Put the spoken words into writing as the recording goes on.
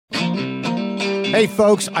Hey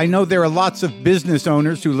folks, I know there are lots of business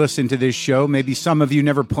owners who listen to this show. Maybe some of you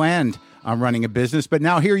never planned on running a business, but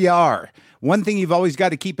now here you are. One thing you've always got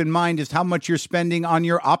to keep in mind is how much you're spending on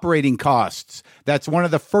your operating costs. That's one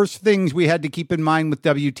of the first things we had to keep in mind with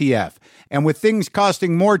WTF. And with things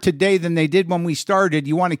costing more today than they did when we started,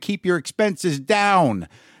 you want to keep your expenses down.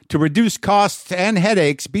 To reduce costs and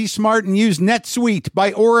headaches, be smart and use NetSuite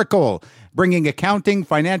by Oracle, bringing accounting,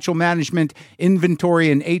 financial management,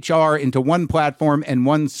 inventory, and HR into one platform and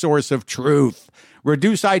one source of truth.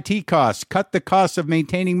 Reduce IT costs, cut the costs of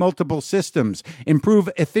maintaining multiple systems, improve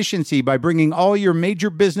efficiency by bringing all your major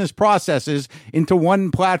business processes into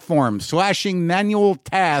one platform, slashing manual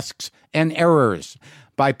tasks and errors.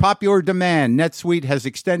 By popular demand, NetSuite has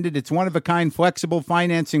extended its one-of-a-kind flexible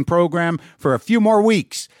financing program for a few more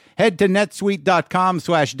weeks. Head to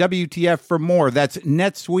netsuite.com/WTF for more. That's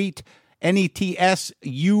NetSuite,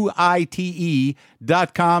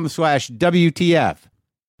 NetSuite.com/WTF.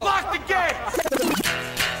 Lock the gate!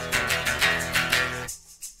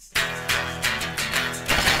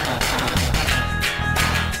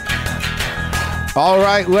 All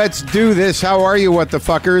right, let's do this. How are you, what the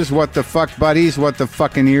fuckers, what the fuck buddies, what the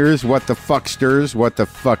fucking ears, what the fucksters, what the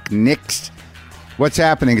fuck nicks? What's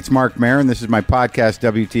happening? It's Mark Maron. This is my podcast,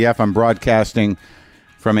 WTF. I'm broadcasting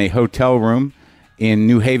from a hotel room in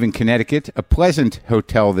New Haven, Connecticut. A pleasant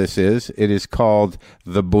hotel this is. It is called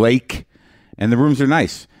The Blake, and the rooms are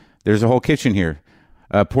nice. There's a whole kitchen here.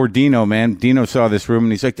 Poor Dino, man. Dino saw this room,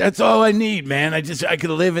 and he's like, that's all I need, man. I could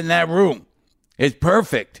live in that room. It's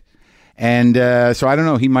perfect. And so I don't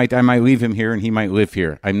know. I might leave him here, and he might live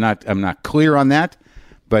here. I'm not clear on that,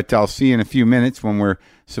 but I'll see in a few minutes when we're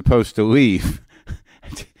supposed to leave.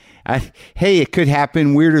 Hey, it could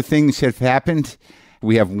happen. Weirder things have happened.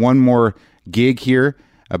 We have one more gig here.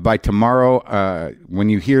 By tomorrow, when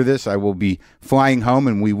you hear this, I will be flying home,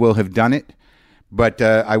 and we will have done it. But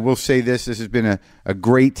I will say this has been a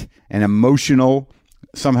great and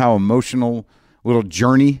somehow emotional little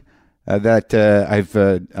journey that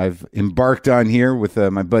I've embarked on here with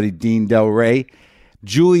my buddy Dean Del Rey.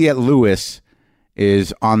 Juliette Lewis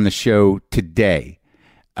is on the show today.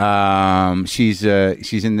 She's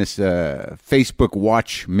in this Facebook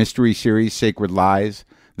Watch mystery series, Sacred Lies,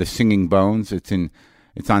 The Singing Bones. It's in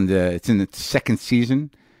its second season,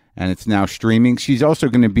 and it's now streaming. She's also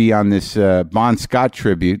going to be on this Bon Scott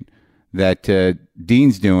tribute that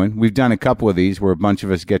Dean's doing. We've done a couple of these where a bunch of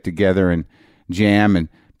us get together and jam and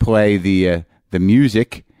play the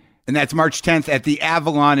music. And that's March 10th at the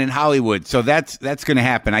Avalon in Hollywood. So that's going to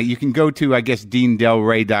happen. You can go to, I guess,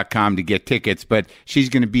 DeanDelRey.com to get tickets, but she's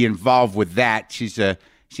going to be involved with that. She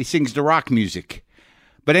sings the rock music.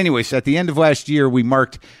 But anyways, at the end of last year, we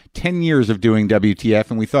marked 10 years of doing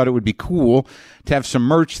WTF, and we thought it would be cool to have some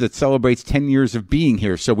merch that celebrates 10 years of being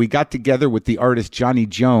here. So we got together with the artist Johnny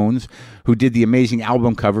Jones, who did the amazing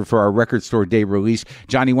album cover for our Record Store Day release.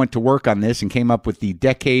 Johnny went to work on this and came up with the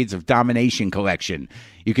Decades of Domination collection.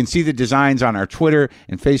 You can see the designs on our Twitter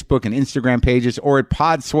and Facebook and Instagram pages or at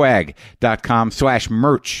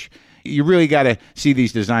podswag.com/merch. You really got to see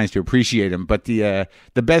these designs to appreciate them. But the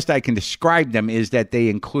best I can describe them is that they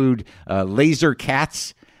include laser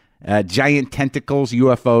cats, giant tentacles,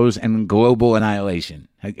 UFOs, and global annihilation.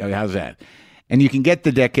 How's that? And you can get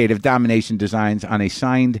the Decade of Domination designs on a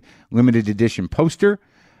signed limited edition poster,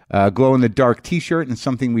 glow-in-the-dark T-shirt, and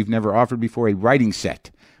something we've never offered before, a writing set,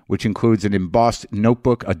 which includes an embossed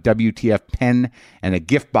notebook, a WTF pen, and a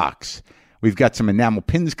gift box. We've got some enamel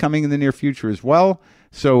pins coming in the near future as well.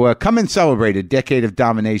 So come and celebrate a decade of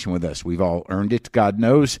domination with us. We've all earned it, God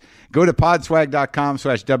knows. Go to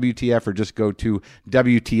podswag.com/WTF or just go to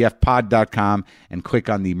WTFpod.com and click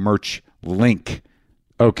on the merch link.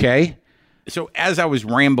 Okay? So as I was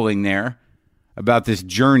rambling there about this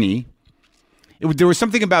journey, there was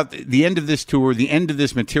something about the end of this tour, the end of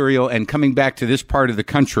this material, and coming back to this part of the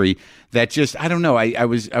country that just, I don't know, I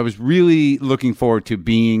was really looking forward to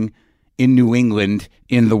being in New England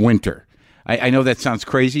in the winter. I know that sounds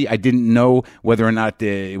crazy. I didn't know whether or not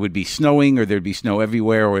it would be snowing or there'd be snow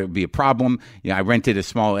everywhere or it would be a problem. I rented a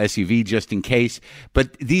small SUV just in case.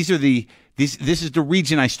 But this is the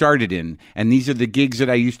region I started in, and these are the gigs that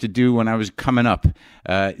I used to do when I was coming up.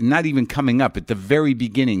 Not even coming up, at the very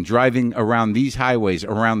beginning, driving around these highways,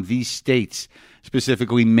 around these states,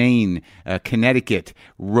 specifically Maine, Connecticut,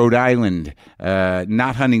 Rhode Island,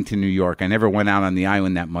 not Huntington, New York. I never went out on the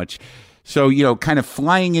island that much. So, kind of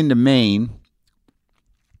flying into Maine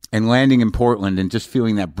and landing in Portland and just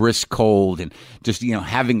feeling that brisk cold and just,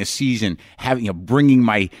 having a season, bringing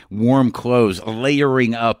my warm clothes,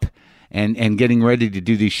 layering up and getting ready to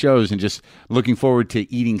do these shows and just looking forward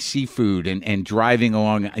to eating seafood and driving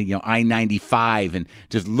along I-95 and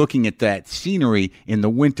just looking at that scenery in the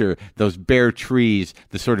winter, those bare trees,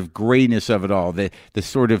 the sort of grayness of it all, the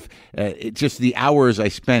sort of just the hours I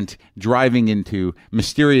spent driving into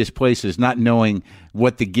mysterious places, not knowing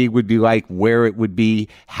what the gig would be like, where it would be,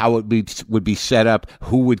 how it would be set up,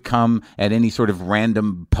 who would come at any sort of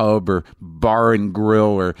random pub or bar and grill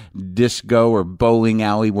or disco or bowling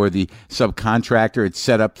alley where the subcontractor had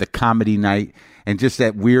set up the comedy night, and just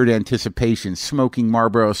that weird anticipation, smoking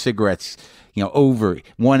Marlboro cigarettes, over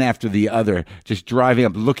one after the other, just driving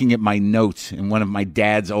up, looking at my notes in one of my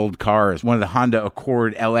dad's old cars, one of the Honda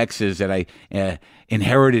Accord LXs that I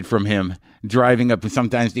inherited from him, driving up,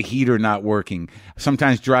 sometimes the heater not working,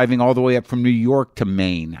 sometimes driving all the way up from New York to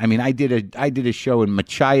Maine. I mean, I did a show in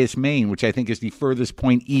Machias, Maine, which I think is the furthest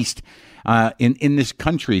point east in this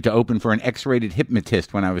country, to open for an X-rated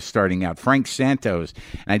hypnotist when I was starting out, Frank Santos.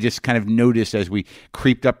 And I just kind of noticed as we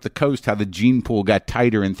creeped up the coast how the gene pool got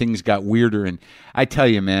tighter and things got weirder. And I tell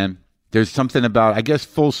you, man, there's something about, I guess,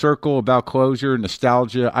 full circle, about closure,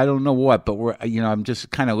 nostalgia. I don't know what, but I'm just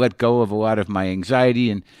kind of let go of a lot of my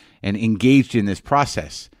anxiety and engaged in this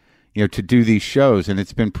process, to do these shows. And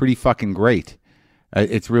it's been pretty fucking great.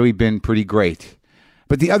 It's really been pretty great.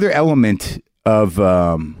 But the other element of,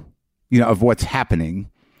 of what's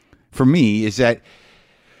happening for me is that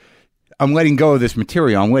I'm letting go of this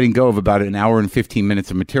material. I'm letting go of about an hour and 15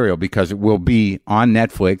 minutes of material because it will be on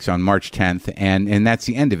Netflix on March 10th, and that's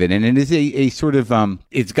the end of it. And it is a sort of,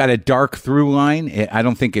 it's got a dark through line. I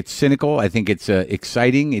don't think it's cynical. I think it's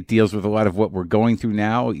exciting. It deals with a lot of what we're going through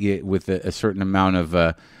now with a certain amount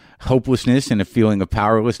of hopelessness and a feeling of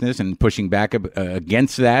powerlessness and pushing back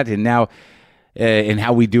against that. And now, and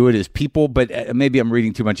how we do it as people, but maybe I'm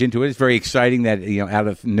reading too much into it. It's very exciting that out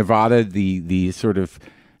of Nevada, the sort of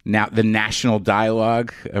now the national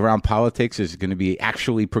dialogue around politics is going to be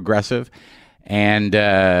actually progressive, and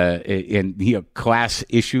class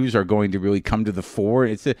issues are going to really come to the fore.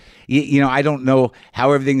 It's I don't know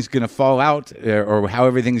how everything's going to fall out or how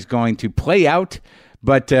everything's going to play out,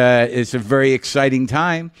 but it's a very exciting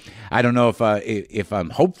time. I don't know if I'm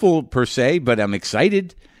hopeful per se, but I'm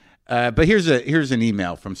excited. But here's an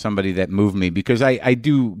email from somebody that moved me, because I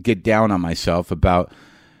do get down on myself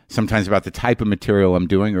sometimes about the type of material I'm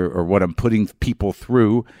doing or what I'm putting people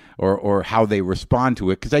through or how they respond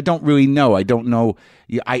to it, because I don't really know. I don't know.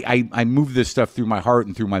 I move this stuff through my heart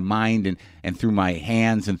and through my mind and through my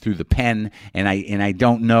hands and through the pen, and I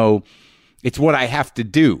don't know. It's what I have to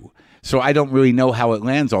do. So I don't really know how it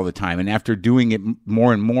lands all the time. And after doing it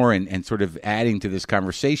more and more and sort of adding to this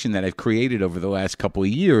conversation that I've created over the last couple of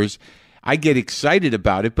years, I get excited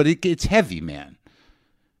about it, but it gets heavy, man.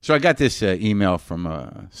 So I got this email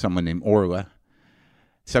from someone named Orla.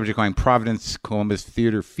 Subject line: Providence Columbus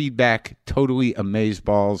Theater feedback. Totally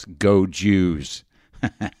amazeballs. Go Jews.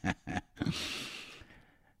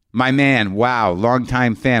 My man, wow,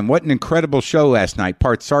 longtime fan. What an incredible show last night.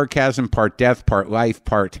 Part sarcasm, part death, part life,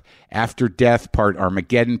 part after death, part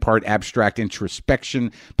Armageddon, part abstract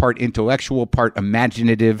introspection, part intellectual, part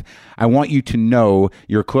imaginative. I want you to know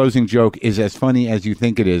your closing joke is as funny as you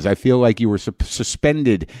think it is. I feel like you were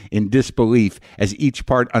suspended in disbelief as each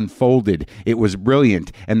part unfolded. It was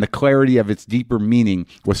brilliant, and the clarity of its deeper meaning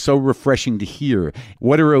was so refreshing to hear.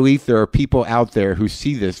 What a relief there are people out there who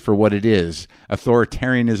see this for what it is: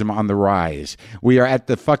 authoritarianism on the rise. We are at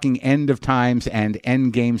the fucking end of times, and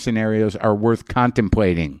end game scenarios are worth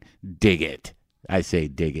contemplating. Dig it. I say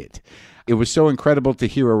dig it. It was so incredible to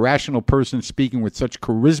hear a rational person speaking with such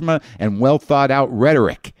charisma and well thought out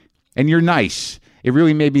rhetoric. And you're nice. It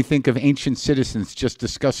really made me think of ancient citizens just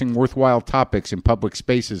discussing worthwhile topics in public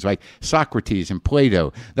spaces like Socrates and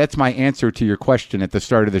Plato. That's my answer to your question at the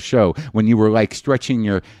start of the show, when you were like stretching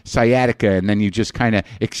your sciatica and then you just kind of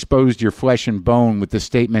exposed your flesh and bone with the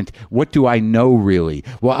statement, "What do I know really?"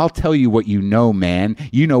 Well, I'll tell you what you know, man.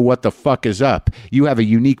 You know what the fuck is up. You have a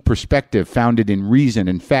unique perspective founded in reason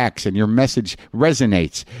and facts, and your message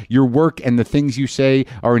resonates. Your work and the things you say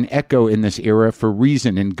are an echo in this era for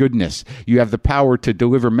reason and goodness. You have the power to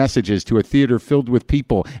deliver messages to a theater filled with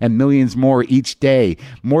people and millions more each day.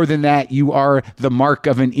 More than that, you are the mark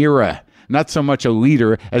of an era. Not so much a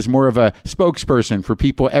leader as more of a spokesperson for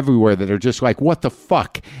people everywhere that are just like, what the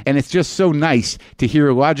fuck? And it's just so nice to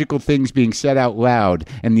hear logical things being said out loud,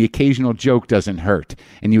 and the occasional joke doesn't hurt.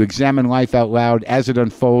 And you examine life out loud as it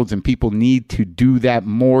unfolds, and people need to do that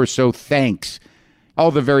more, so thanks.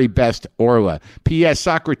 All the very best, Orla. P.S.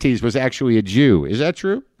 Socrates was actually a Jew. Is that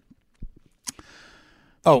true?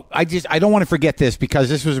 Oh, I don't want to forget this because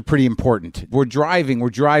this was pretty important. We're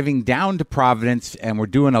driving down to Providence, and we're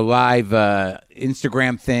doing a live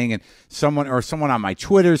Instagram thing, and someone on my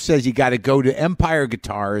Twitter says you got to go to Empire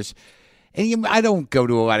Guitars. And I don't go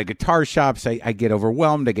to a lot of guitar shops. I get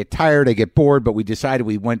overwhelmed. I get tired. I get bored. But we decided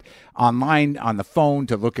we went online on the phone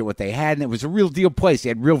to look at what they had, and it was a real deal place. They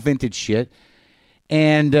had real vintage shit.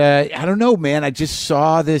 And I don't know, man. I just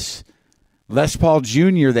saw this Les Paul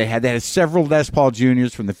Jr. They had several Les Paul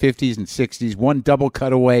Jr.'s from the 50s and 60s, one double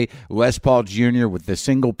cutaway Les Paul Jr. with the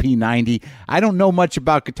single P90. I don't know much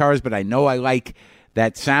about guitars, but I know I like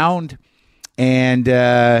that sound. And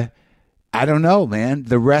I don't know, man.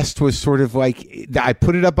 The rest was sort of like, I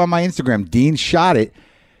put it up on my Instagram. Dean shot it.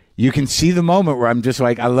 You can see the moment where I'm just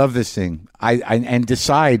like, I love this thing. I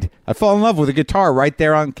fall in love with a guitar right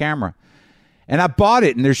there on camera. And I bought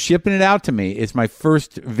it, and they're shipping it out to me. It's my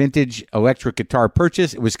first vintage electric guitar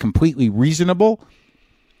purchase. It was completely reasonable.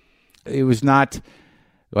 It was not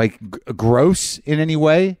like gross in any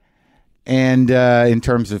way, and in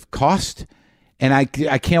terms of cost. And I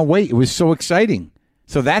can't wait. It was so exciting.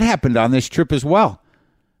 So that happened on this trip as well.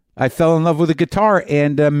 I fell in love with a guitar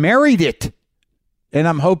and married it. And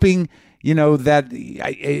I'm hoping, that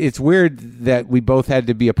it's weird that we both had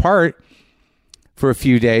to be apart for a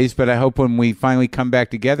few days, but I hope when we finally come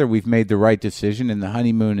back together, we've made the right decision and the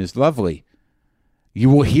honeymoon is lovely. You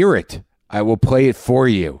will hear it. I will play it for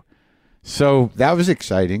you. So that was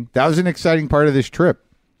exciting. That was an exciting part of this trip.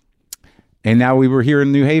 And now we were here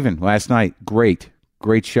in New Haven last night. Great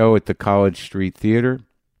show at the College Street Theater.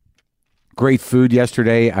 Great food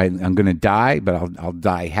yesterday. I'm going to die, but I'll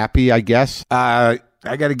die happy, I guess. I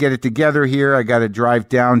got to get it together here. I got to drive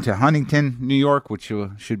down to Huntington, New York, which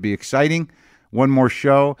should be exciting. One more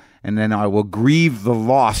show, and then I will grieve the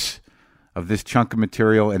loss of this chunk of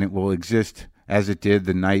material, and it will exist as it did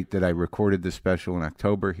the night that I recorded the special in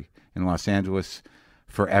October in Los Angeles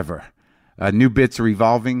forever. New bits are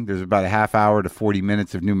evolving. There's about a half hour to 40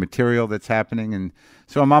 minutes of new material that's happening, and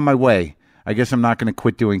so I'm on my way. I guess I'm not going to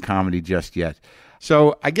quit doing comedy just yet.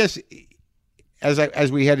 So I guess as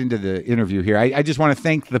we head into the interview here, I just want to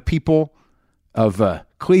thank the people of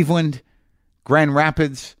Cleveland, Grand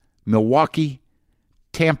Rapids, Milwaukee,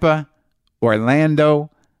 Tampa,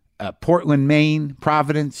 Orlando, Portland, Maine,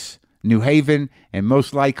 Providence, New Haven, and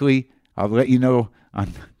most likely, I'll let you know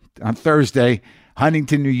on Thursday,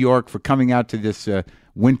 Huntington, New York, for coming out to this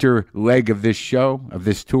winter leg of this show, of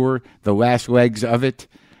this tour, the last legs of it.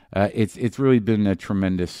 It's really been a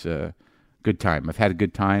tremendous good time. I've had a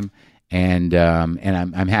good time, and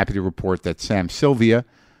I'm happy to report that Sam Sylvia,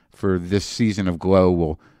 for this season of Glow,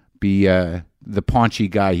 will be the paunchy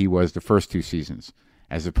guy he was the first two seasons,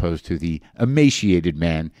 as opposed to the emaciated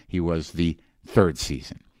man he was the third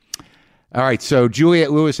season. All right, so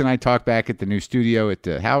Juliette Lewis and I talked back at the new studio at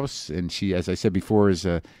the house, and she, as I said before, is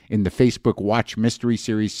in the Facebook Watch mystery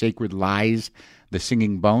series Sacred Lies, The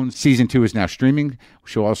Singing Bones. Season 2 is now streaming.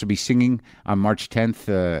 She'll also be singing on March 10th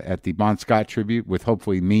at the Bon Scott Tribute with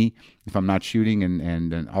hopefully me, if I'm not shooting,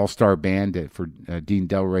 and an all-star band for Dean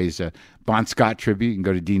Delray's Bon Scott Tribute. You can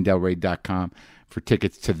go to deandelray.com for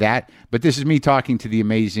tickets to that. But this is me talking to the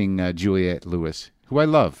amazing Juliette Lewis, who I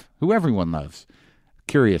love, who everyone loves.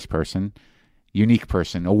 Curious person, unique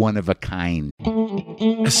person, a one of a kind.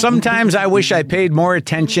 Sometimes I wish I paid more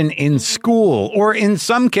attention in school, or in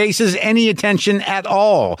some cases, any attention at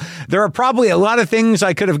all. There are probably a lot of things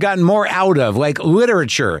I could have gotten more out of, like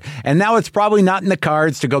literature, and now it's probably not in the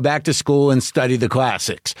cards to go back to school and study the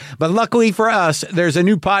classics. But luckily for us, there's a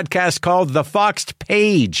new podcast called The Foxed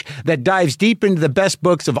Page that dives deep into the best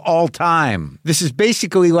books of all time. This is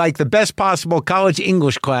basically like the best possible college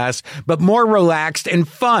English class, but more relaxed and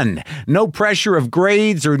fun. No pressure of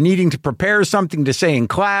grades or needing to prepare something to say in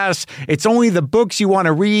class. It's only the books you want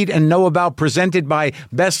to read and know about, presented by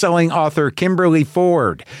best-selling author Kimberly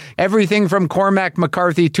Ford. Everything from Cormac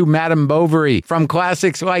McCarthy to Madame Bovary, from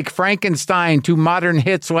classics like Frankenstein to modern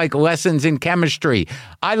hits like Lessons in Chemistry.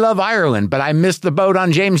 I love Ireland, but I missed the boat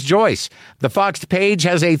on James Joyce. The Foxed Page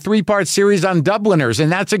has a 3-part series on Dubliners,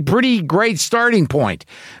 and that's a pretty great starting point.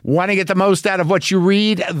 Want to get the most out of what you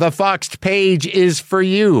read? The Foxed Page is for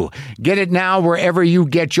you. Get it now wherever you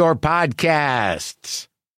get your podcasts.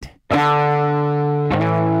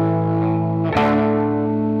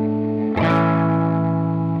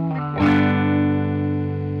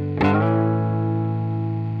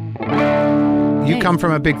 You come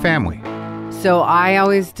from a big family. So I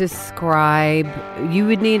always describe, you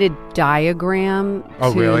would need a diagram.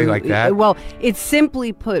 Oh, really? Like that? Well, it's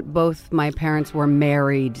simply put, both my parents were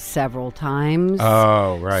married several times.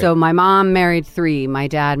 Oh, right. So my mom married 3, my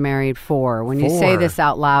dad married 4. When you say 4? this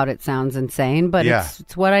out loud, it sounds insane, but Yeah.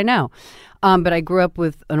 it's what I know. But I grew up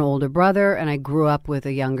with an older brother, and I grew up with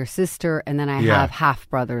a younger sister, and then I Yeah. have half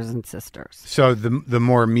brothers and sisters. So the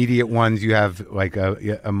more immediate ones you have like a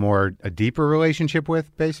deeper relationship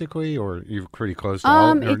with, basically, or you're pretty close to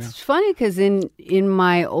all of them It's funny because in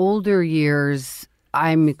my older years,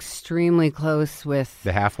 I'm extremely close with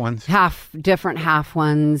the half ones. different half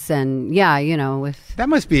ones, and yeah, with That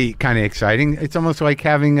must be kind of exciting. It's almost like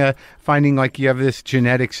finding like you have this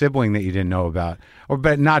genetic sibling that you didn't know about,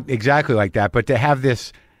 but not exactly like that. But to have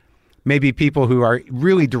this, maybe people who are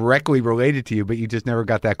really directly related to you, but you just never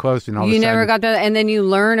got that close, and all you of a never sudden, got to, and then you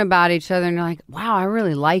learn about each other, and you're like, wow, I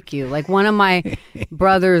really like you. Like one of my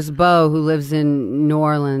brothers, Bo, who lives in New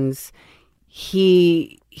Orleans,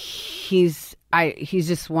 he's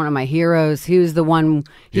just one of my heroes. He was the one.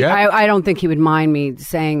 I don't think he would mind me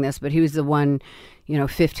saying this, but he was the one.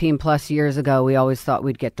 15 plus years ago, we always thought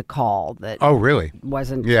we'd get the call that Oh, really?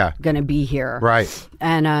 wasn't Yeah. going to be here. Right.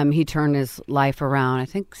 And he turned his life around, I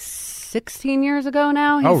think 16 years ago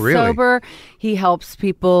now. He's Oh, really? sober. He helps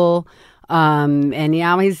people. And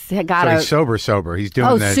now he's got So he's sober. He's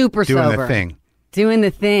doing super doing sober. the thing. Doing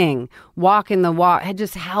the thing, walking the walk,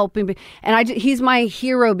 just helping. And he's my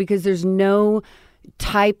hero because there's no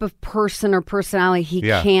type of person or personality he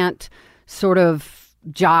Yeah. can't sort of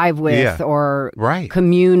jive with or Right.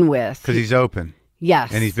 commune with. Because he's open. Yes.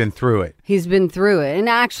 And he's been through it. He's been through it. And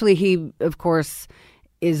actually, he, of course,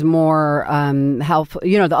 is more helpful,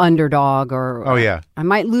 the underdog or... Oh, yeah. I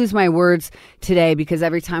might lose my words today because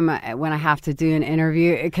every time when I have to do an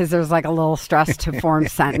interview, because there's like a little stress to form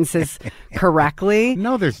sentences correctly.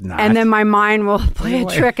 No, there's not. And then my mind will play a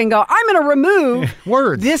trick and go, I'm going to remove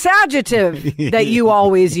Words. this adjective that you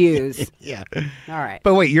always use. Yeah. All right.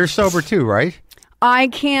 But wait, you're sober too, right? I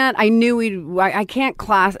can't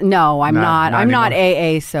class. No, I'm not. I'm not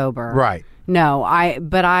AA sober. Right. No,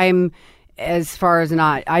 but I'm, as far as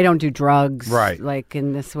I don't do drugs. Right. Like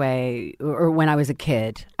in this way, or when I was a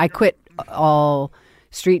kid. I quit all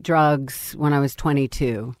street drugs when I was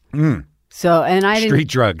 22. So, and I didn't. Street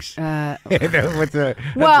drugs. Uh, What's the?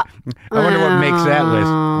 well, I wonder what makes that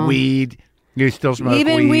list. Weed. You still smoke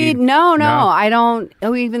even weed? No, I don't.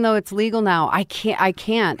 Oh, even though it's legal now, I can't.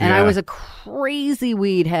 And I Yeah. was a crazy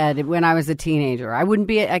weed head when I was a teenager.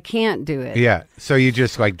 I can't do it. Yeah. So you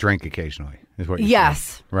just like drink occasionally, is what you're Yes.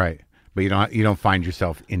 saying. Right. But you don't find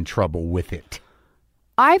yourself in trouble with it.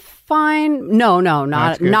 I find no,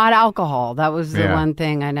 That's good. not alcohol. That was the Yeah. one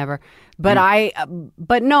thing I never. But I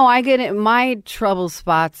get it. My trouble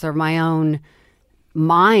spots are my own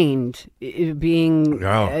mind being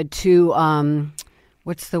too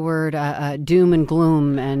what's the word, doom and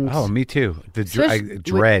gloom, and Oh, me too. Especially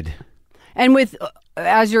Dread. and with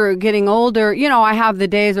as you're getting older, I have the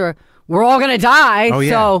days where we're all gonna die. Oh, yeah.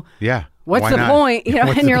 So yeah. what's Why the not? point?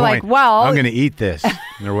 What's And the you're like, point? well, I'm going to eat this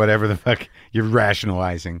or whatever the fuck you're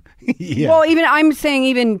rationalizing. Yeah. well, I'm saying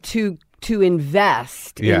even to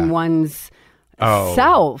invest Yeah. in one's Oh,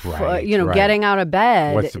 self, right, right. getting out of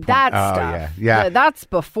bed, What's the point? that Oh, stuff. yeah. That's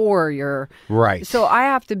before you're Right. So I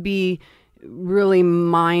have to be really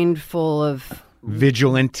mindful of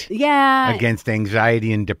Vigilant against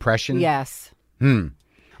anxiety and depression. Yes.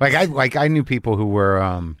 Like I knew people who were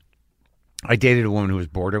I dated a woman who was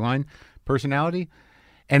borderline personality,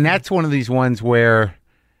 and that's one of these ones where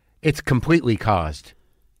it's completely caused.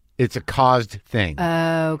 It's a caused thing.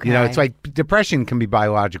 Okay. It's like depression can be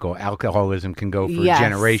biological. Alcoholism can go for Yes.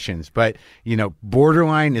 generations. But,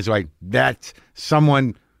 borderline is like that's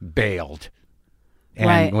someone bailed and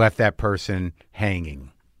Right. left that person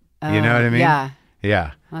hanging. You know what I mean? Yeah.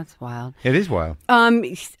 Yeah. That's wild. It is wild.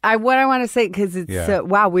 What I want to say, because it's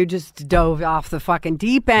wow, we just dove off the fucking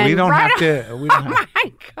deep end. We don't right have to. We don't have,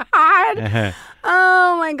 my God.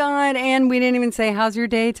 Oh my God. And we didn't even say, how's your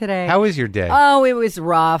day today? How was your day? Oh, it was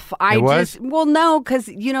rough. It was? No, because,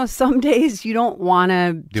 some days you don't want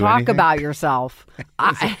to talk anything? about yourself.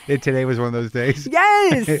 Today was one of those days.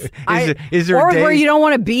 Yes. Is there or a day where you don't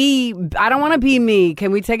want to be, I don't want to be me.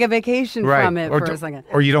 Can we take a vacation from it for a second?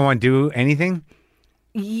 Or you don't want to do anything?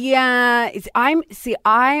 Yeah.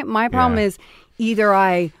 My problem Yeah. is either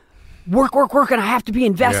I work, and I have to be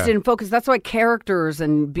invested Yeah. and focused. That's why characters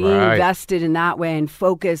and being Right. invested in that way and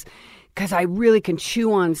focus, because I really can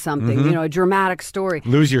chew on something, a dramatic story.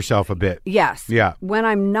 Lose yourself a bit. Yes. Yeah. When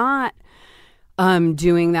I'm not,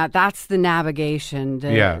 doing that. That's the navigation,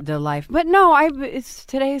 the life. But no,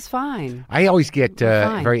 today's fine. I always get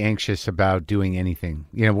very anxious about doing anything,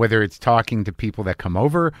 whether it's talking to people that come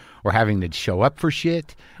over or having to show up for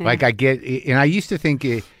shit. Yeah. Like and I used to think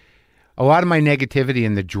a lot of my negativity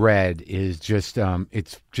and the dread is just,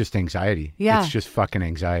 it's just anxiety. Yeah. It's just fucking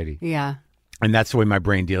anxiety. Yeah. And that's the way my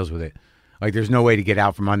brain deals with it. Like, there's no way to get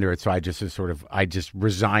out from under it. So I just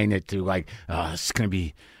resign it to like, oh, it's going to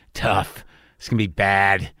be tough. It's going to be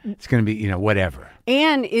bad. It's going to be, whatever.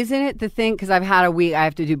 And isn't it the thing, because I've had a week, I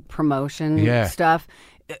have to do promotion stuff,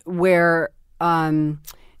 where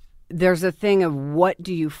there's a thing of what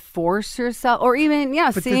do you force yourself, or even,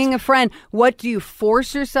 seeing a friend, what do you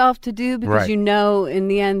force yourself to do? Because in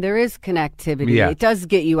the end, there is connectivity. Yeah. It does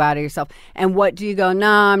get you out of yourself. And what do you go, no,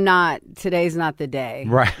 I'm not, today's not the day.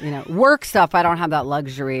 Right. Work stuff, I don't have that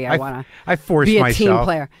luxury. I want to be a team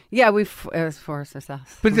player. Yeah, we force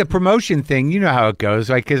ourselves. But the promotion thing, you know how it goes.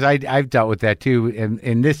 Like, because I've dealt with that too.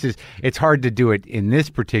 And it's hard to do it in this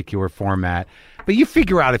particular format. But you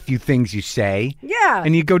figure out a few things you say. Yeah.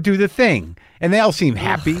 And you go do the thing. And they all seem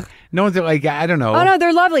happy. No one's like, I don't know. Oh, no,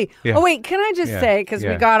 they're lovely. Yeah. Oh, wait, can I just say, because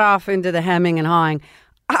we got off into the hemming and hawing,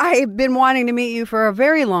 I've been wanting to meet you for a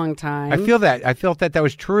very long time. I feel that. I felt that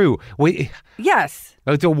was true. Yes. It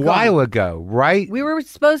was a while ago, right? We were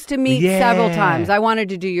supposed to meet several times. I wanted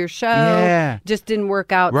to do your show. Yeah. Just didn't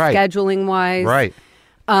work out scheduling-wise. Right.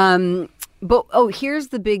 But, here's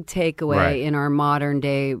the big takeaway in our modern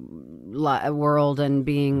day world and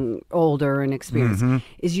being older and experienced,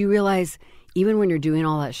 is you realize even when you're doing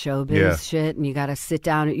all that showbiz shit and you got to sit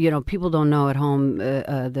down, people don't know at home,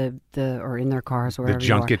 or in their cars, wherever the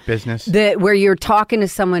junket business, where you're talking to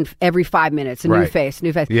someone every 5 minutes, new face.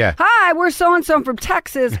 Yeah. Hi, we're so-and-so from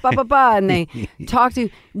Texas, blah, blah, blah. And they talk to you.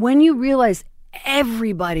 When you realize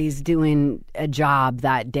everybody's doing a job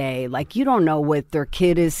that day. Like, you don't know what their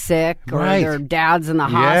kid is sick or their dad's in the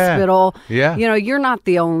hospital. Yeah. You're not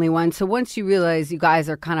the only one. So once you realize you guys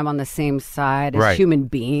are kind of on the same side as human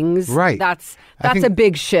beings, that's a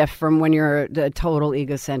big shift from when you're a total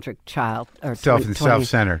egocentric child or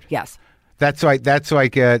self-centered. Yes. That's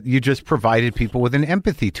like you just provided people with an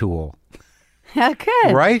empathy tool. Yeah,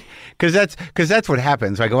 good. Right? Because that's what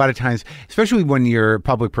happens. Like, a lot of times, especially when you're a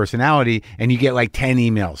public personality and you get like 10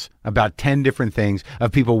 emails about 10 different things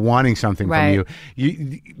of people wanting something from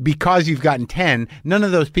you, because you've gotten 10, none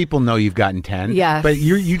of those people know you've gotten 10. Yes. But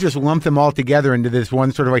you just lump them all together into this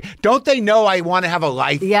one sort of way. Don't they know I want to have a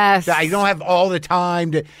life? Yes. I don't have all the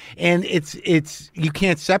time to, and it's you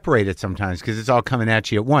can't separate it sometimes because it's all coming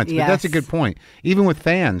at you at once. But that's a good point. Even with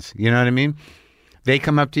fans, you know what I mean? They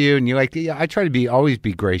come up to you and you're like, I try to always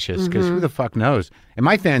be gracious because who the fuck knows? And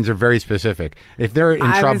my fans are very specific. If they're in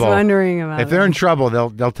trouble, I was wondering about they're in trouble,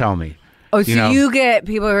 they'll tell me. Oh, so you get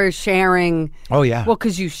people who are sharing. Oh, yeah. Well,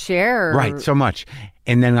 because you share. Right, so much.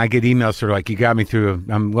 And then I get emails sort of like, you got me through,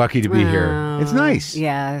 I'm lucky to be here. It's nice.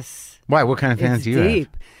 Yes. Why? What kind of fans do you have?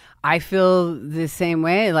 I feel the same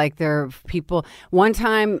way. Like, there are people, one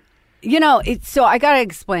time, so I got to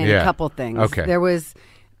explain a couple things. Okay. There was...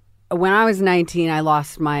 When I was 19, I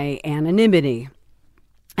lost my anonymity.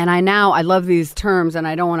 And I love these terms, and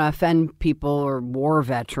I don't want to offend people or war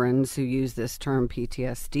veterans who use this term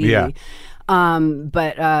PTSD. Yeah.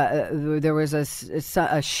 But there was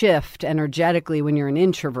a shift energetically when you're an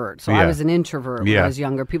introvert. So I was an introvert when I was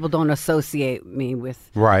younger. People don't associate me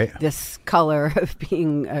with this color of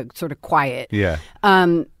being sort of quiet. Yeah.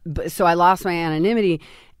 So I lost my anonymity.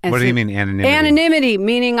 And what do you mean anonymity? Anonymity,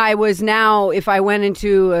 meaning I was now, if I went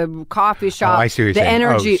into a coffee shop, I see what you're the saying.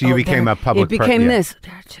 energy. So you became a public person. It became this.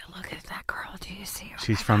 Look at that girl. Do you see her?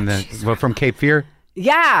 She's from from Cape Fear?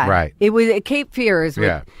 Yeah. Right. It was Cape Fear is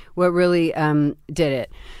what really did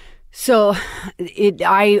it. So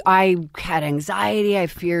I had anxiety. I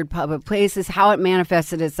feared public places. How it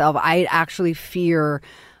manifested itself, I actually fear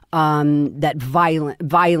that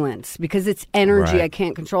violence, because it's energy I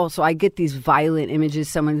can't control. So I get these violent images.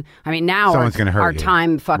 Someone's gonna hurt you.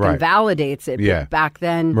 Time fucking validates it. Yeah. But back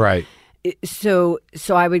then, So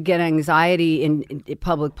I would get anxiety in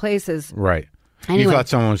public places. Right. Anyway, you thought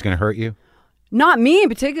someone was going to hurt you? Not me in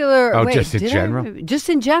particular. Oh, just in general? Just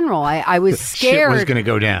in general. I was scared. Shit was going to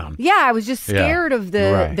go down. Yeah, I was just scared of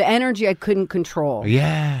the energy I couldn't control.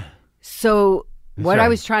 Yeah. So what I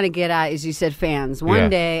was trying to get at is, you said fans. One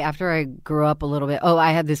day after I grew up a little bit,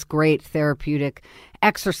 I had this great therapeutic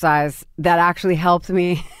exercise that actually helped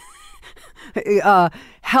me,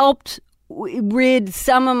 helped rid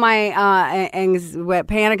some of my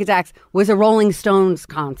panic attacks, was a Rolling Stones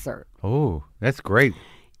concert. Oh, that's great.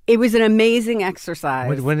 It was an amazing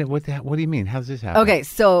exercise. What do you mean? How's this happen? Okay,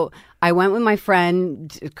 so I went with my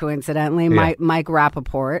friend, coincidentally, Mike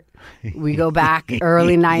Rappaport. We go back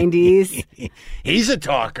early 90s. He's a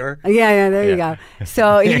talker. Yeah, there you go.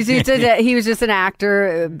 So he was just an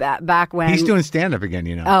actor back when. He's doing stand-up again,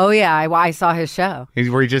 you know. Oh, yeah, I saw his show.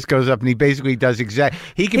 Where he just goes up and he basically does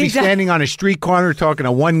he can be standing on a street corner talking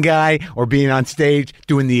to one guy or being on stage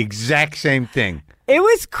doing the exact same thing. It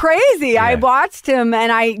was crazy. Yeah. I watched him,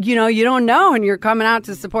 and you don't know, and you're coming out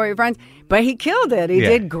to support your friends. But he killed it. He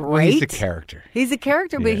did great. Well, he's a character. He's a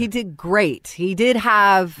character, but he did great. He did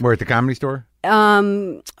have. We're at the Comedy Store?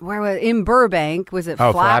 Where was in Burbank? Was it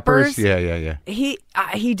Flappers? Yeah.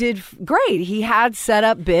 He did great. He had set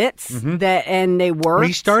up bits and they worked. Well,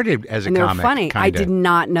 he started as a and comic. They were funny. Kinda. I did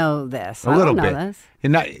not know this. A little bit. This.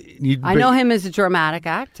 I know him as a dramatic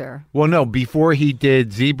actor. Well, no, before he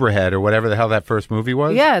did Zebrahead or whatever the hell that first movie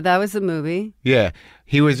was. Yeah, that was the movie. Yeah,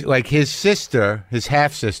 he was like his sister, his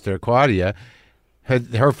half sister Claudia.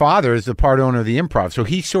 Her father is the part owner of the Improv, so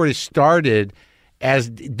he sort of started as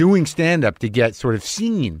doing stand-up to get sort of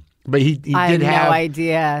seen. But he did have no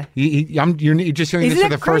idea. You're just hearing this for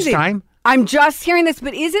the first time? I'm just hearing this,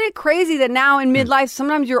 but isn't it crazy that now in midlife,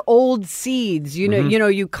 sometimes your old seeds,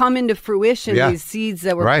 you come into fruition, these seeds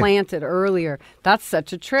that were planted earlier. That's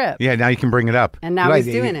such a trip. Yeah, now you can bring it up. And now he's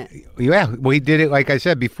doing it. Yeah, well, he did it, like I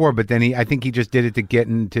said before, but then I think he just did it to get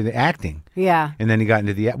into the acting. Yeah. And then he got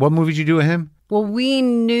into what movies did you do with him? Well, we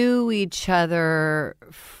knew each other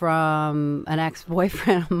from an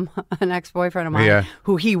ex-boyfriend of mine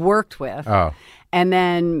who he worked with. Oh. And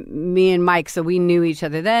then me and Mike, so we knew each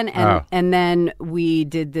other then. And then we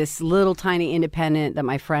did this little tiny independent that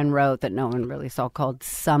my friend wrote that no one really saw called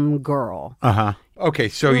Some Girl. Uh-huh. Okay,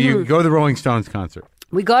 so you go to the Rolling Stones concert.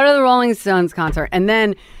 We go to the Rolling Stones concert. And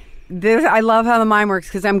then I love how the mind works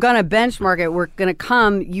because I'm going to benchmark it. We're going to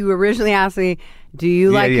come. You originally asked me, do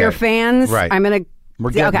you like your fans? Right. I'm going to. We're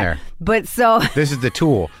getting there. But so. This is the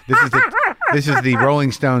tool. This is the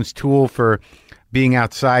Rolling Stones tool for being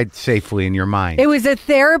outside safely in your mind. It was a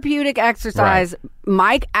therapeutic exercise. Right.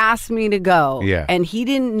 Mike asked me to go, and he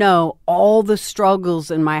didn't know all the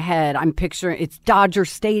struggles in my head. I'm picturing it's Dodger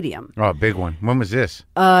Stadium. Oh, big one. When was this?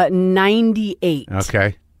 98.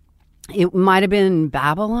 Okay. It might have been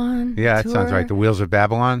Babylon. Yeah, that tour. sounds right. The Wheels of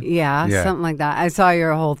Babylon. Yeah, something like that. I saw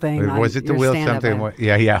your whole thing. Was it the Wheels? Something?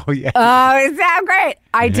 Yeah. Oh, yeah. Oh, it sounds great.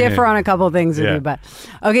 I differ on a couple of things with you, but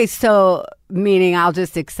okay. So, meaning I'll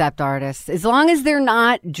just accept artists as long as they're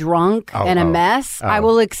not drunk and a mess. I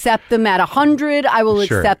will accept them at 100. I will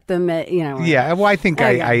accept them at Yeah. Well, I think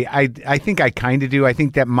I think I kind of do. I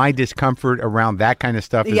think that my discomfort around that kind of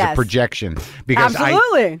stuff is a projection because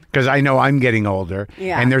because I know I'm getting older,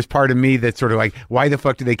 and there's part of me that's sort of like, why the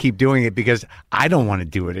fuck do they keep doing it? Because I don't want to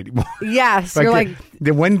do it anymore. Yes, you're like,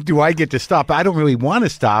 when do I get to stop? I don't really want to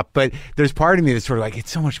stop, but there's part of me that's sort of like, it's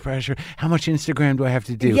so much pressure. How much Instagram do I have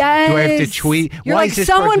to do? Yes. Do I have to tweet? You're why like, is this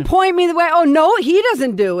someone person... point me the way. Oh no, he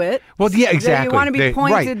doesn't do it. Well, yeah, exactly. You want to be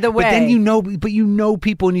pointed the way. But then you know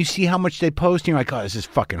people, and you see how much they post, and you're like, oh, this is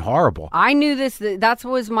fucking horrible. I knew this. That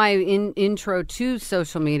was my intro to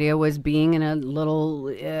social media, was being in a little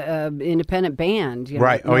independent band,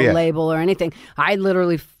 right? No label or anything. I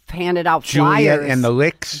literally handed out flyers. Juliet and the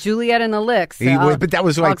Licks. But that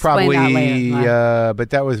was like probably, but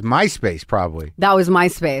that was MySpace probably. That was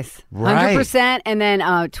MySpace. Right. 100%. And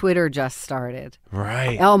then Twitter just started.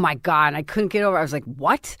 Right. Oh my God. I couldn't get over it. I was like,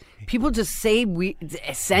 what? People just say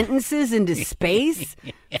sentences into space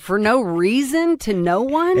for no reason to no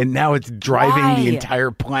one? And now it's driving the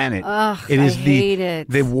entire planet. Ugh, it is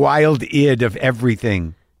the wild id of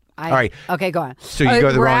everything. All right. Okay, go on. So you go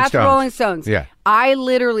to the Rolling Stones. Rolling Stones. Yeah. I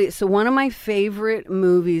literally, so one of my favorite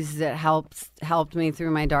movies that helped me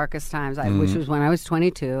through my darkest times, which was when I was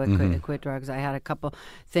 22. I quit drugs. I had a couple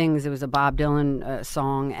things. It was a Bob Dylan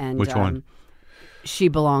song. And which one? She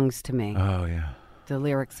Belongs to Me. Oh, yeah. The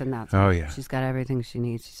lyrics in that song. Oh, yeah. She's got everything she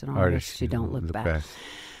needs. She's an artist. She don't look back. Best.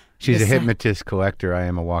 She's a hypnotist collector. I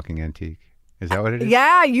am a walking antique. Is that what it is?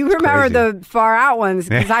 Yeah, you remember the far out ones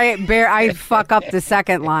because I fuck up the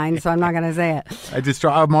second line, so I'm not going to say it.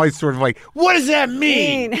 I'm always sort of like, what does that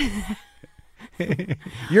mean?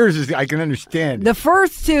 Yours is, I can understand. The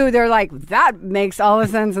first two, they're like, that makes all the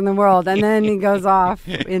sense in the world. And then he goes off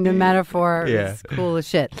into metaphor. Yeah. It's cool as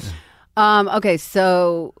shit. Okay,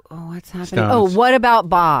 so what's happening? Stones. Oh, what about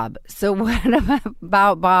Bob? So what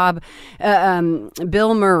about Bob?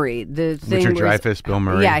 Bill Murray, the thing. Richard Dreyfuss, Bill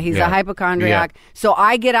Murray. Yeah, he's a hypochondriac. Yeah. So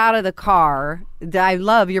I get out of the car.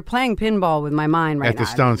 You're playing pinball with my mind right now. At the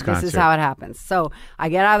Stones concert. This is how it happens. So I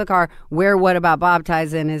get out of the car. Where What About Bob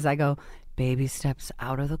ties in is I go, Baby steps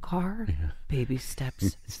out of the car. Baby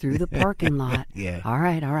steps through the parking lot. Yeah. All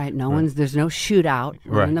right. There's no shootout.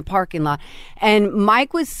 We're in the parking lot. And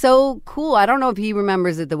Mike was so cool. I don't know if he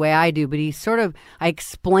remembers it the way I do, but I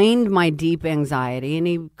explained my deep anxiety and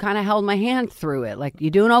he kind of held my hand through it. Like, you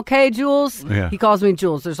doing okay, Jules? Yeah. He calls me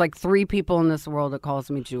Jules. There's like 3 people in this world that calls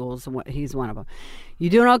me Jules. And he's one of them. You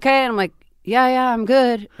doing okay? And I'm like, yeah, I'm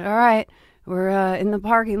good. All right. We're in the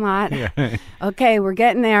parking lot. Yeah. Okay, we're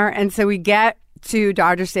getting there. And so we get to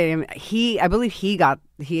Dodger Stadium. I believe he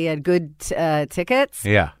had good tickets.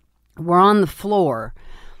 Yeah. We're on the floor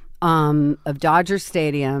of Dodger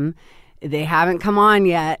Stadium. They haven't come on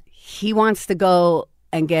yet. He wants to go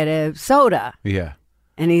and get a soda. Yeah.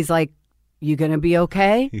 And he's like, you going to be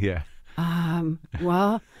okay? Yeah.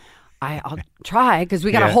 Well, I'll try because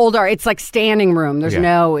we got to hold it's like standing room. There's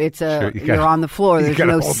you're on the floor. There's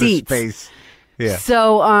no seats. Space. Yeah.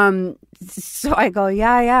 So I go,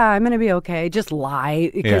 yeah, I'm going to be okay. Just lie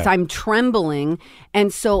because I'm trembling.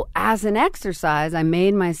 And so as an exercise, I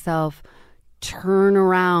made myself turn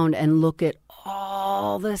around and look at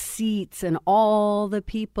all the seats and all the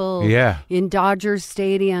people in Dodger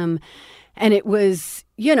Stadium. And it was,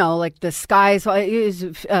 like the skies, it was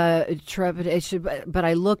trepidation, but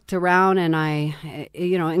I looked around and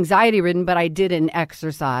anxiety ridden, but I did an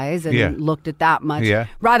exercise and looked at that much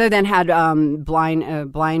rather than had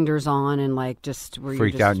blinders on and like just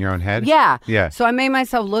freaked out in your own head. Yeah. Yeah. So I made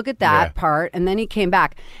myself look at that part and then he came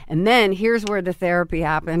back. And then here's where the therapy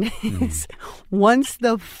happened is once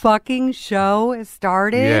the fucking show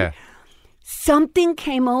started, something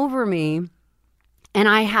came over me. And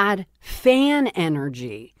I had fan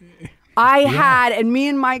energy. And me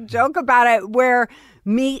and Mike joke about it, where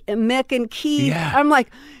Mick and Keith, I'm like,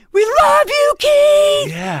 we love you,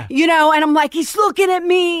 Keith! Yeah. And I'm like, he's looking at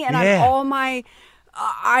me, and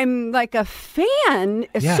I'm like a fan,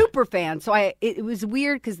 a super fan. So it was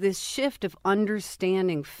weird because this shift of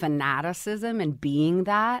understanding fanaticism and being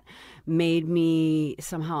that made me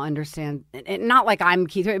somehow understand. And not like I'm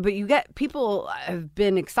Keith, but you get people have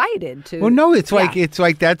been excited to. Well, no, it's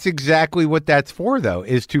like that's exactly what that's for, though,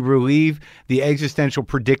 is to relieve the existential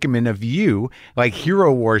predicament of you, like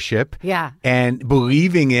hero worship. Yeah. And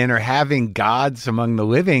believing in or having gods among the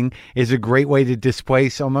living is a great way to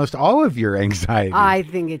displace almost all of your anxiety. I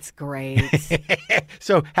think it's great.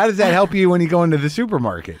 So how does that help you when you go into the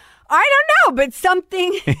supermarket? I don't know, but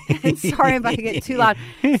something, sorry if I get too loud,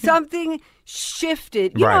 something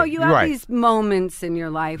shifted. You know, you have these moments in your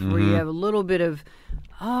life where you have a little bit of,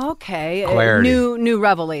 clarity. New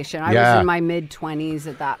revelation. I was in my mid-20s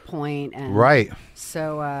at that point. And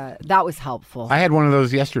so that was helpful. I had one of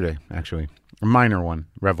those yesterday, actually. A minor one,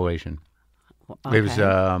 revelation. Okay. It was...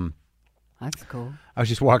 That's cool. I was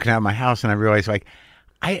just walking out of my house and I realized, like,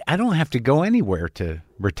 I don't have to go anywhere to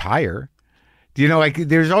retire. You know, like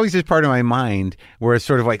there's always this part of my mind where it's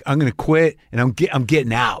sort of like, I'm going to quit and I'm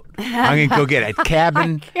getting out. I'm going to go get a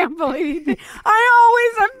cabin. I can't believe it. I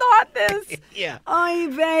always have thought this.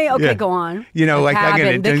 Yeah. Okay, go on. You know, like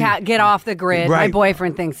cabin, get off the grid. Right. My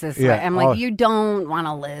boyfriend thinks this way. I'm like, you don't want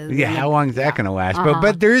to live. Yeah, how long is that going to last?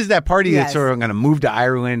 But there is that party that's sort of going to move to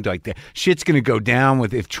Ireland. Like the shit's going to go down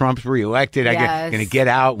with if Trump's reelected. I'm going to get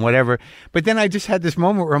out and whatever. But then I just had this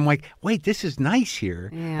moment where I'm like, wait, this is nice here.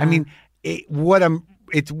 Yeah. I mean,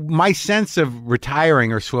 it's my sense of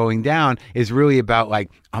retiring or slowing down is really about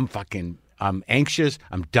like, I'm anxious.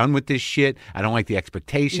 I'm done with this shit. I don't like the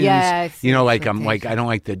expectations. Yes, you know, like I don't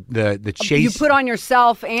like the chase. You put on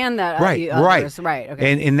yourself and the others. Right.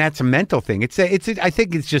 Okay. And that's a mental thing. I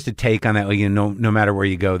think it's just a take on that. Like, no matter where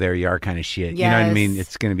you go, there you are kind of shit. Yes. You know what I mean?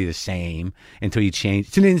 It's going to be the same until you change.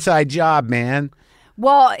 It's an inside job, man.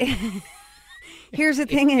 Well, here's the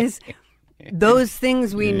thing is, those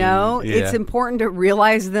things we know, it's important to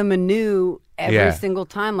realize them anew every single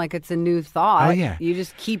time, like it's a new thought. Oh, yeah. You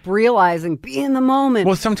just keep realizing, be in the moment.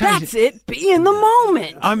 Well, sometimes that's it. Be in the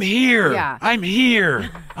moment. I'm here. Yeah. I'm here.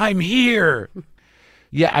 I'm here.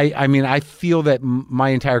 Yeah, I mean, I feel that my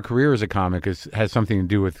entire career as a comic has something to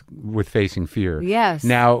do with facing fear. Yes.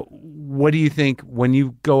 Now, what do you think when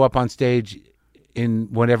you go up on stage in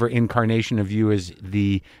whatever incarnation of you as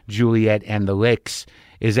the Juliet and the Licks?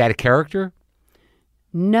 Is that a character?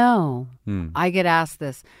 No. I get asked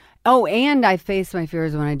this. Oh, and I face my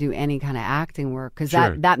fears when I do any kind of acting work because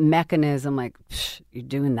that mechanism, like, you're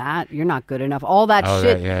doing that, you're not good enough. All that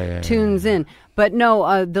shit tunes in. But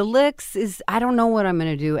no, the licks is, I don't know what I'm going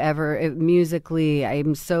to do ever. Musically, I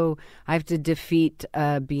have to defeat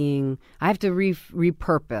I have to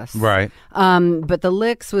repurpose. Right. But the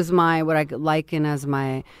licks was what I could liken as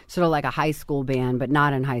my sort of like a high school band, but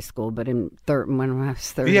not in high school, but when I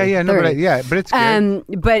was 30. Yeah, no, but it's good.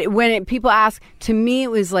 But when people ask, to me, it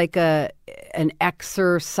was like an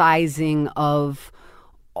exercising of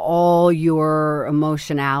all your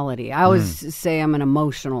emotionality. I always say I'm an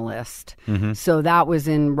emotionalist. So that was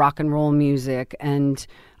in rock and roll music, and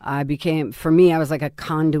I was like a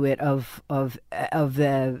conduit of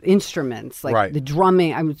the instruments, like the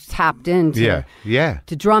drumming. I was tapped into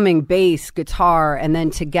to drumming, bass, guitar, and then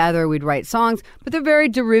together we'd write songs. But they're very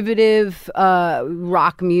derivative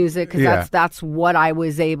rock music, because that's what I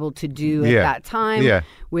was able to do at that time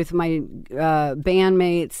with my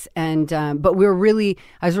bandmates. And but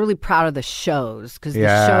I was really proud of the shows, because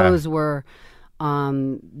the shows were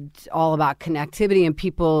all about connectivity, and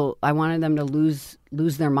people, I wanted them to lose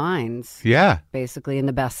their minds. Yeah. Basically, in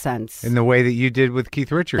the best sense. In the way that you did with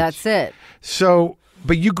Keith Richards. That's it. So,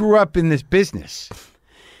 but you grew up in this business.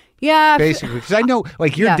 Yeah. Basically. Because I know,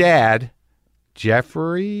 like, your dad,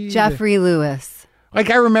 Jeffrey Lewis. Like,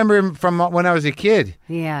 I remember him from when I was a kid.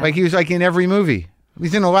 Yeah. Like, he was like in every movie.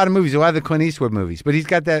 He's in a lot of movies, a lot of the Clint Eastwood movies, but he's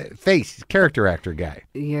got that face, character actor guy.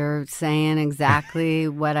 You're saying exactly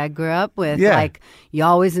what I grew up with. Yeah. Like, I'd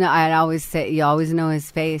always say, you always know his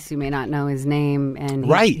face, you may not know his name. And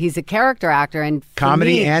he's a character actor. And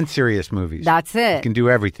comedy and serious movies. That's it. He can do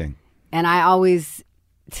everything. And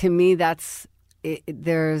to me, that's,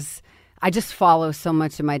 I just follow so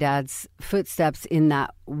much of my dad's footsteps in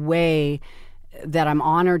that way, that I'm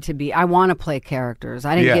honored to be. I want to play characters.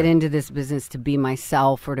 I didn't get into this business to be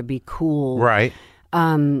myself or to be cool. Right.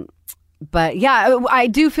 But yeah, I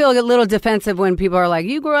do feel a little defensive when people are like,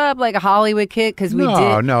 "You grew up like a Hollywood kid," because we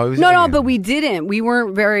did. No, but we didn't. We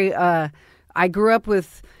weren't very. I grew up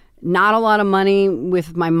with not a lot of money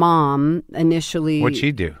with my mom initially. What'd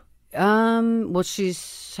she do? Well, she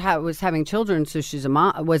was having children, so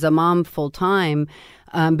was a mom full time,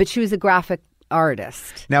 but she was a graphic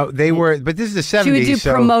artist. Now but this is the 70s. She would do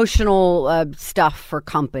promotional stuff for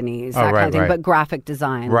companies, that kind of thing, but graphic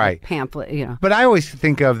design, like pamphlet, But I always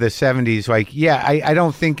think of the 70s, like, I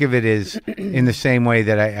don't think of it as in the same way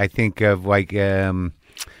that I think of like, I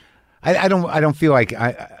don't feel like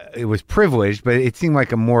it was privileged, but it seemed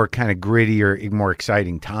like a more kind of gritty or more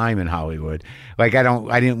exciting time in Hollywood. Like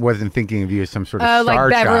wasn't thinking of you as some sort of star like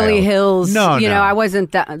Beverly child. Hills. No, I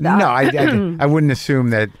wasn't that. No, I wouldn't assume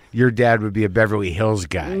that your dad would be a Beverly Hills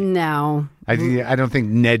guy. No, I don't think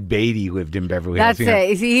Ned Beatty lived in Beverly Hills. That's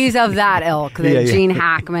it. He's of that ilk. Gene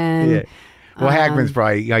Hackman. Yeah. Well, Hackman's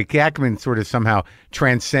probably like Hackman sort of somehow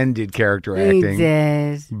transcended character acting. He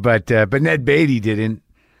did, but Ned Beatty didn't.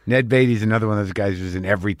 Ned Beatty's another one of those guys who's in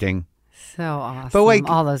everything. So awesome. But like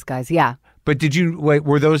all those guys, yeah. But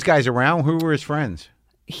were those guys around? Who were his friends?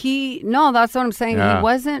 No, that's what I'm saying. Yeah.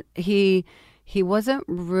 He wasn't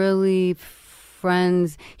really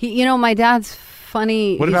friends. My dad's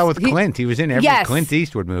funny. What about with Clint? He was in every Clint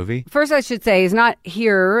Eastwood movie. First, I should say he's not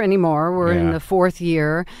here anymore. We're in the fourth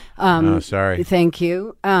year. Oh, sorry. Thank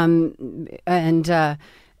you. And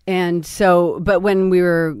so, but when we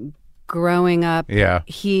were growing up,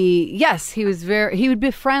 he would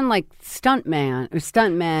befriend like stuntmen,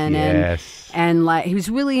 and like he was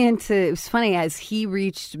really into. It was funny as he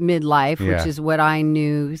reached midlife, which is what I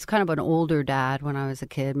knew. He was kind of an older dad when I was a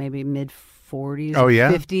kid, maybe mid 40s,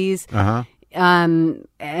 50s.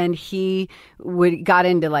 And he got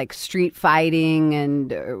into like street fighting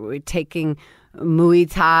and taking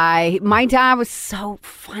Muay Thai. My dad was so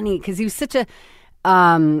funny because he was such a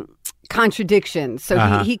contradiction. So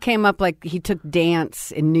he came up like he took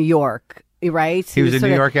dance in New York, right? He was a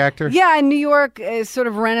New York actor? Yeah, in New York, sort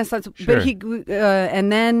of Renaissance. Sure. But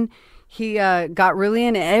and then he got really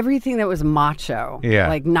into everything that was macho. Yeah.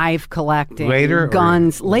 Like knife collecting. Later?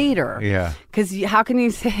 Guns. Later. Yeah. Because how can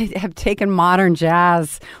you have taken modern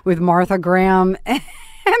jazz with Martha Graham and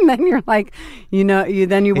then you're like,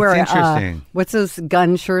 then you wear interesting. What's those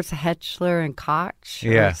gun shirts, Hetchler and Koch?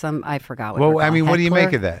 Yeah. I forgot what. Well, I mean, what do you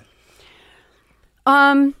make of that?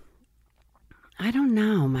 I don't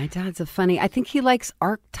know. My dad's I think he likes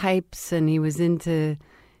archetypes, and he was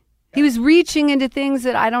reaching into things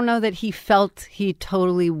that I don't know that he felt he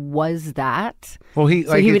totally was that. Well, he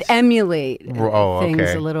would emulate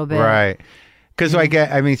things a little bit. Right. Because like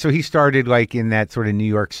I mean, so he started like in that sort of New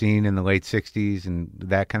York scene in the late '60s and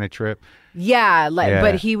that kind of trip. Yeah,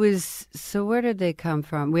 but he was. So where did they come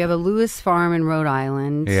from? We have a Lewis farm in Rhode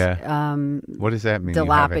Island. Yeah. What does that mean?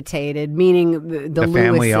 Dilapidated, meaning the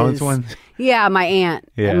family Lewises. owns one. Yeah, my aunt.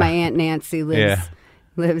 Yeah. My aunt Nancy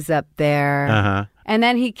lives up there. Uh-huh. And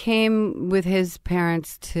then he came with his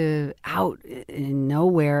parents to out in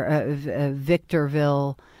nowhere,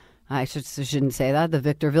 Victorville. I shouldn't say that. The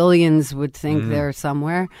Victorvillians would think they're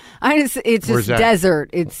somewhere. It's just desert.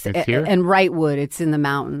 It's here? And Wrightwood. It's in the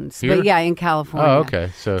mountains. Here? But yeah, in California. Oh,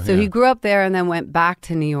 okay. So he grew up there and then went back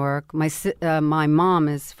to New York. My mom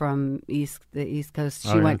is from the East Coast.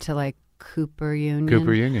 She went to like Cooper Union.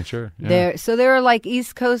 Cooper Union, sure. Yeah. So they were like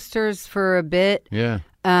East Coasters for a bit. Yeah.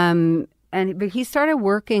 But he started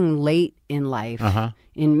working late in life. Uh-huh.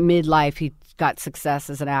 In midlife, he got success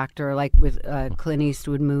as an actor, like with Clint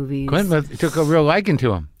Eastwood movies. Clint took a real liking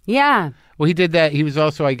to him. Yeah. Well, he did that. He was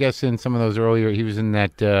also, I guess, in some of those earlier. He was in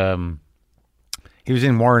that. He was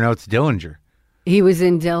in Warren Oates' Dillinger. He was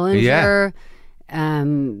in Dillinger. Yeah.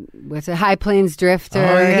 What's it? High Plains Drifter.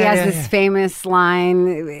 Oh, yeah, he has this famous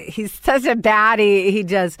line. He's such a baddie. He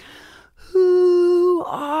does, "Who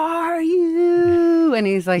are you?" And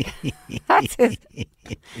he's like, that's his.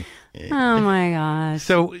 Oh my gosh.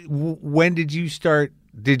 So when did you start?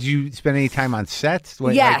 Did you spend any time on sets?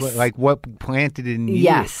 Yes. Like what planted in you?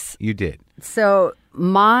 Yes. You did. So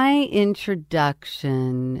my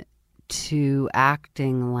introduction to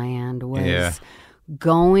acting land was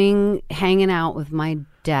hanging out with my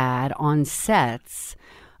dad on sets.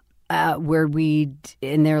 Where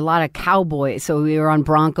and there are a lot of cowboys. So we were on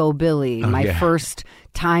Bronco Billy. My first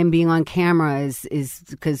time being on camera is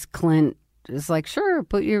because Clint is like, sure,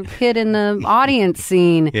 put your kid in the audience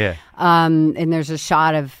scene. Yeah. And there's a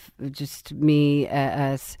shot of just me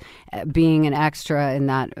as being an extra in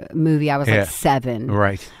that movie. I was like 7.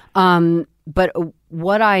 Right. But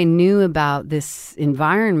what I knew about this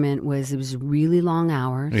environment was it was really long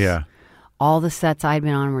hours. Yeah. All the sets I'd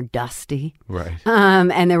been on were dusty. Right.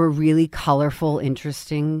 And there were really colorful,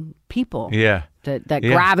 interesting people. Yeah. That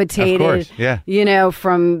gravitated, of course. Yeah.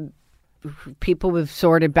 From people with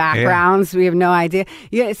sordid backgrounds. We have no idea.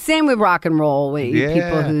 Yeah, same with rock and roll.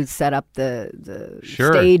 People who set up the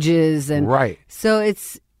stages and right. So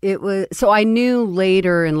so I knew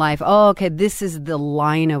later in life, this is the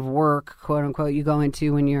line of work, quote unquote, you go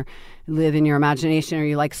into when you live in your imagination or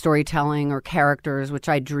you like storytelling or characters, which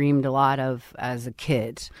I dreamed a lot of as a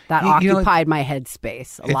kid. That occupied my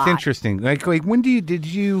headspace a lot. It's interesting. Like when did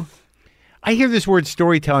you? I hear this word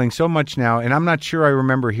storytelling so much now, and I'm not sure I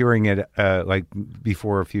remember hearing it like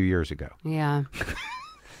before a few years ago. Yeah.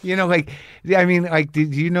 Do you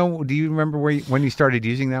remember when you started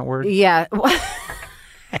using that word? Yeah.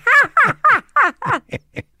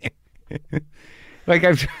 Like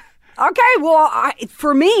I've. Okay, well,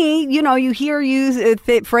 for me, you hear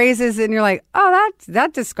phrases and you're like, oh,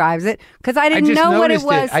 that describes it, because I didn't know what it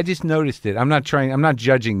was. I just noticed it. I'm not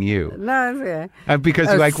judging you. No, it's okay. Because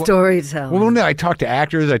storyteller. Well, no, I talk to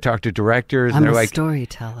actors, I talk to directors, and they're like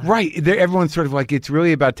storyteller. Right. Everyone's sort of like, it's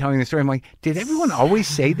really about telling the story. I'm like, did everyone always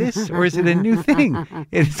say this, or is it a new thing?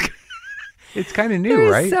 It's kind of new,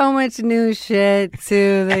 There's right? So much new shit,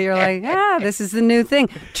 too, that you're like, this is the new thing.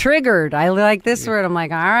 Triggered. I like this word. I'm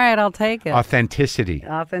like, all right, I'll take it. Authenticity.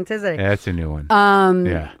 Yeah, that's a new one.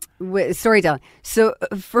 Storytelling. So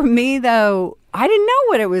for me, though, I didn't know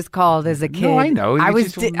what it was called as a kid. No, I know. I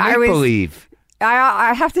believe.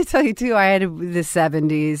 I have to tell you, too, I had the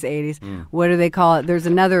 70s, 80s. What do they call it? There's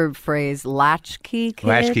another phrase, latchkey kid.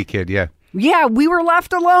 Latchkey kid, yeah. Yeah, we were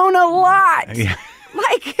left alone a lot. Yeah.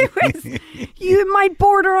 Like it was, you might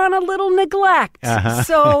border on a little neglect. Uh-huh.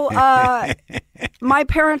 So my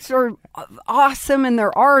parents are awesome and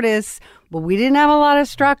they're artists, but we didn't have a lot of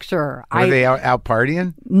structure. Were they out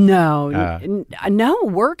partying? No, no,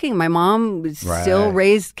 working. My mom still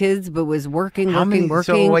raised kids, but was working.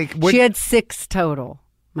 So she had 6 total.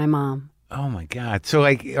 My mom. Oh my God! So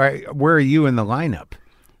where are you in the lineup?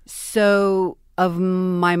 So. Of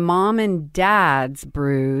my mom and dad's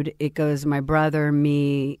brood, it goes my brother,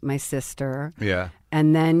 me, my sister. Yeah.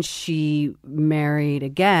 And then she married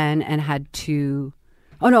again and had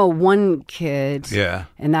 1 kid. Yeah.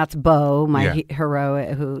 And that's Bo, my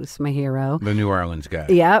hero, who's my hero. The New Orleans guy.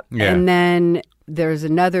 Yep. Yeah. And then there's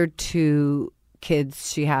another 2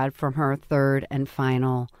 kids she had from her 3rd and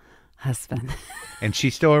final husband. And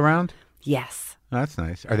she's still around? Yes. Oh, that's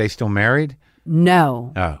nice. Are they still married?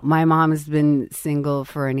 No. Oh. My mom has been single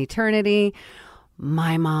for an eternity.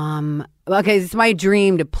 My mom, it's my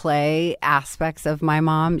dream to play aspects of my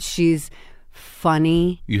mom. She's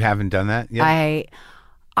funny. You haven't done that yet?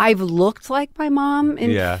 I've looked like my mom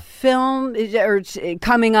in film, or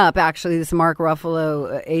coming up, actually, this Mark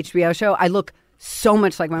Ruffalo HBO show. I look so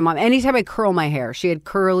much like my mom. Anytime I curl my hair, she had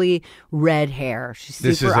curly red hair. She's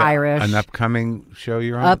super Irish. An upcoming show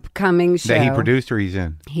you're on? Upcoming show. That he produced or he's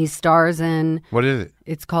in? He stars in. What is it?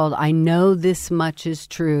 It's called I Know This Much Is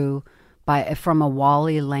True from a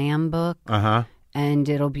Wally Lamb book. Uh-huh. And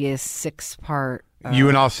it'll be a 6-part. You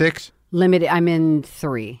in all 6? Limited. I'm in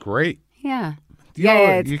 3. Great. Yeah.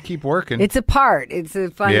 You keep working. It's a part. It's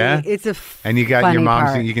a funny. Yeah. It's a and you got your mom.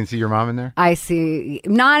 Part. You can see your mom in there. I see.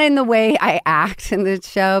 Not in the way I act in the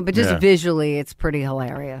show, but just visually, it's pretty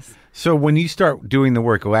hilarious. So when you start doing the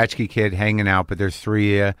work, a latchkey kid hanging out, but there's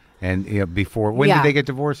 3 of you, and before when did they get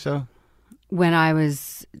divorced? Though when I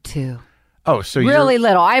was 2. Oh, so really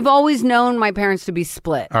little. I've always known my parents to be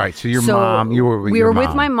split. All right, so your mom, we were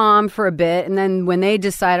with my mom for a bit, and then when they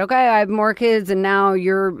decide, okay, I have more kids, and now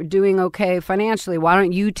you're doing okay financially, why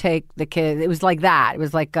don't you take the kids? It was like that. It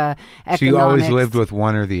was like economics. So you always lived with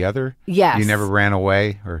one or the other? Yes. You never ran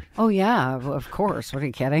away? Or Oh, yeah, of course. What are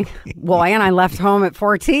you kidding? Well, and I left home at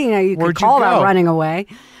 14. You could call that running away.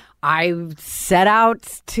 I set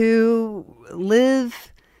out to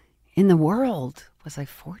live in the world. Was I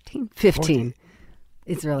 14? 15. 14.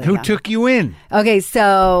 It's really Who young. took you in? Okay,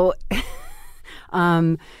 so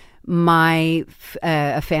my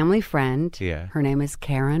a family friend, her name is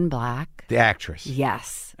Karen Black. The actress?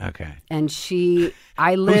 Yes. Okay. And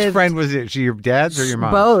I lived... Whose friend was it? She your dad's or your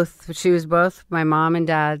mom's? Both. She was both my mom and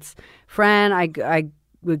dad's friend. I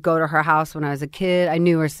would go to her house when I was a kid. I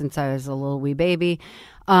knew her since I was a little wee baby.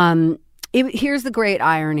 Here's the great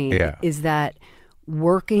irony is that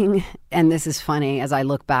working, and this is funny, as I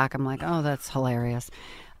look back, I'm like, oh, that's hilarious.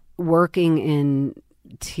 Working in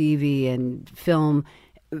TV and film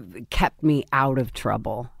kept me out of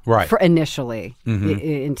trouble. Right. For initially,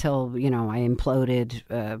 until, I imploded.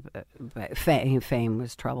 Fame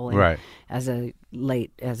was troubling. Right. As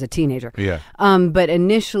a teenager. Yeah. But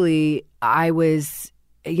initially, I was,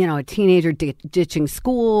 a teenager ditching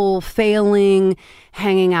school, failing,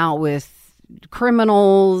 hanging out with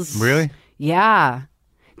criminals. Really? Yeah.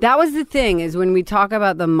 That was the thing, is when we talk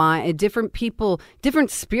about the mind, different people, different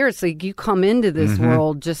spirits, like you come into this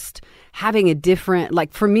world just having a different,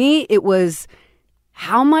 like for me, it was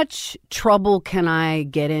how much trouble can I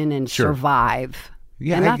get in and survive?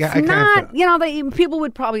 Yeah, and that's not, people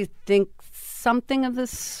would probably think something of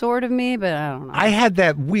this sort of me, but I don't know. I had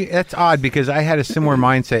that that's odd because I had a similar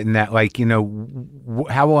mindset in that, like,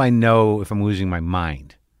 how will I know if I'm losing my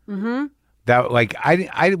mind? Mm-hmm. That, like,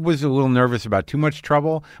 I was a little nervous about too much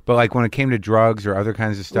trouble, but like when it came to drugs or other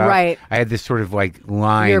kinds of stuff, right. I had this sort of like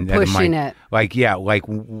line. You're pushing it. Like,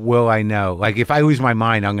 will I know? Like, if I lose my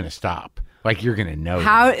mind, I'm going to stop. Like, you're going to know.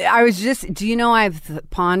 Do you know I've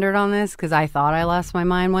pondered on this because I thought I lost my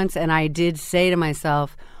mind once, and I did say to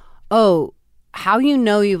myself, oh, how you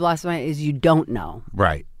know you've lost your mind is you don't know.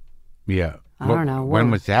 Right. Yeah. I don't know. When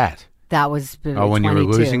was that? That was when you were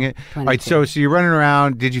losing it? 22. All right, so you're running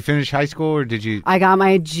around. Did you finish high school or did you? I got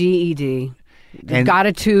my GED. Got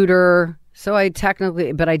a tutor. So I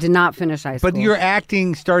did not finish high school. But you're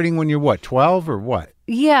acting starting when you're what, 12 or what?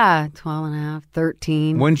 Yeah, 12 and a half,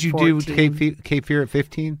 13. When did you 14. do Cape Fear at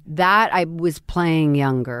 15? That I was playing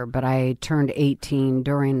younger, but I turned 18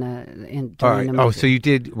 during the movie. Oh, so you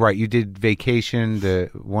did Vacation,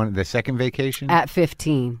 the second Vacation? At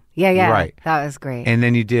 15. Yeah. Right. That was great. And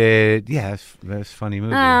then you did, that's a funny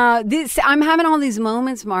movie. I'm having all these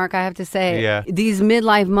moments, Mark, I have to say. Yeah. These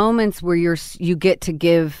midlife moments where you get to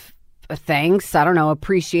give thanks, I don't know,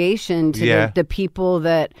 appreciation to the people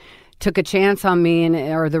that took a chance on me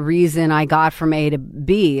or the reason I got from A to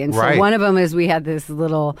B. And so one of them is we had this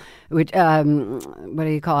little, what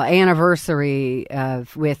do you call it, anniversary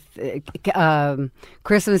with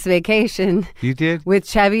Christmas Vacation. You did? With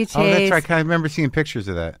Chevy Chase. Oh, that's right. I remember seeing pictures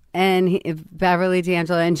of that. And Beverly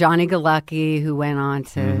D'Angelo and Johnny Galecki, who went on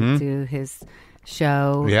to do his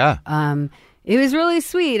show. Yeah. It was really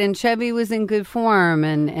sweet, and Chevy was in good form,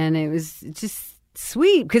 and it was just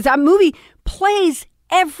sweet because that movie plays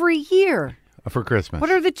every year. For Christmas.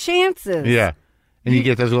 What are the chances? Yeah. And you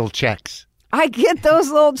get those little checks. I get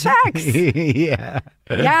those little checks. Yeah.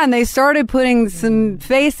 Yeah, and they started putting some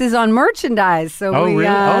faces on merchandise. So really?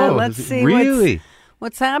 Let's see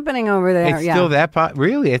what's happening over there. It's still that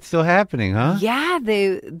really? It's still happening, huh? Yeah,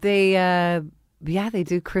 they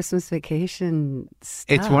do Christmas Vacation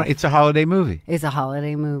stuff. It's a holiday movie. It's a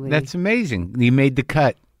holiday movie. That's amazing. You made the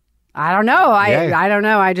cut. I don't know. I don't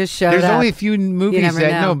know. I just showed There's up. only a few movies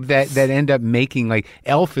that end up making, like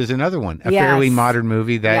Elf is another one, a fairly modern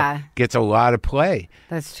movie that gets a lot of play.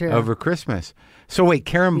 That's true. Over Christmas. So wait,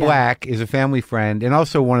 Karen Black is a family friend and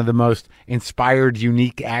also one of the most inspired,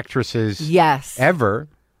 unique actresses ever.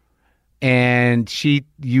 And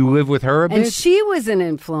you live with her a bit? And she was an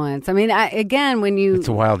influence. I mean, It's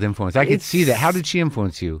a wild influence. I could see that. How did she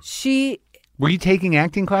influence you? Were you taking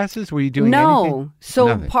acting classes? Were you doing anything? So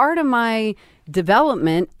Nothing. part of my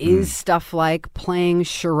development is stuff like playing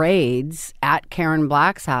charades at Karen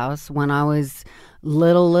Black's house when I was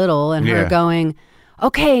little, and her going,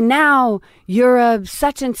 okay, now you're a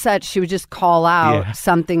such and such. She would just call out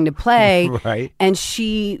something to play. Right. And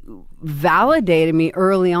she validated me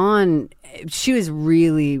early on. She was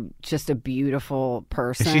really just a beautiful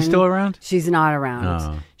person. Is she still around? She's not around.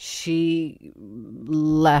 Oh. She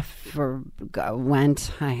went,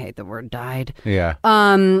 I hate the word died. Yeah.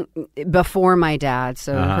 Before my dad.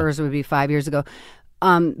 So hers would be 5 years ago.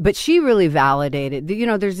 But she really validated,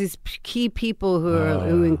 there's these key people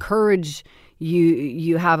who encourage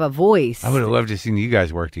you have a voice. I would have loved to see you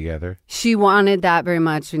guys work together. She wanted that very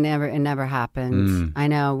much. It never happened. I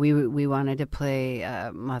know we wanted to play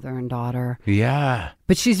mother and daughter. Yeah.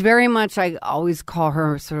 But she's very much, I always call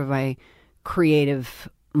her sort of my creative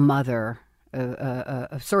mother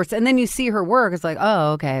of sorts. And then you see her work, it's like,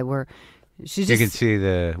 oh, okay, she's you just, can see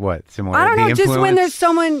similar. I don't know, the just when influence? there's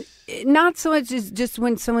someone, not so much just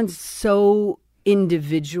when someone's so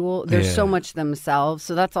individual, there's so much themselves.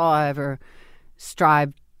 So that's all I ever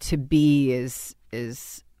strive to be is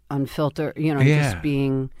unfiltered, just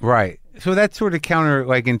being right. So that's sort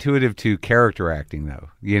of intuitive to character acting, though.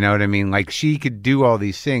 You know what I mean? Like she could do all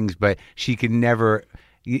these things, but she could never.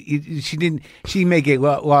 She may get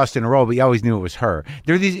lost in a role, but you always knew it was her.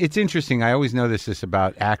 It's interesting. I always notice this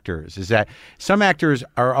about actors: is that some actors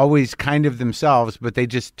are always kind of themselves, but they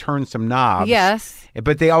just turn some knobs. Yes.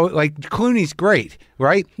 But they always Clooney's great,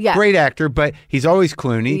 right? Yeah. Great actor, but he's always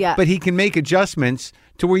Clooney. Yeah. But he can make adjustments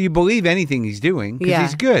to where you believe anything he's doing because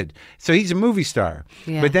he's good. So he's a movie star.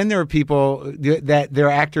 Yeah. But then there are people that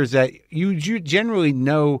they're actors that you generally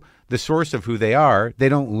know the source of who they are. They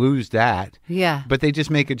don't lose that. Yeah. But they just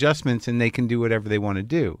make adjustments and they can do whatever they want to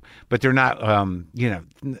do. But they're not,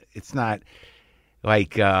 it's not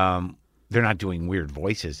like they're not doing weird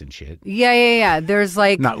voices and shit. Yeah. There's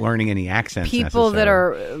not learning any accents. People that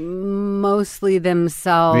are mostly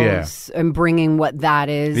themselves and bringing what that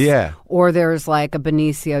is. Yeah. Or there's like a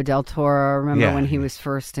Benicio del Toro. Remember when he was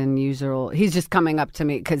first in Usual? He's just coming up to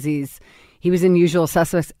me because he was in Usual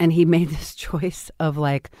Suspects and he made this choice of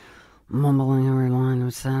mumbling every line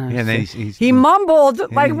of sentence. Yeah, and then he mumbled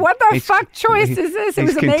what the fuck choice is this? It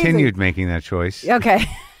was amazing. He's continued making that choice. Okay.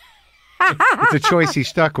 It's a choice he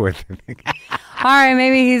stuck with. All right,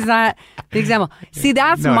 maybe he's not the example. See,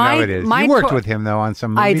 that's no, it is. You worked with him though on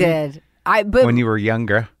some movies. I did. But when you were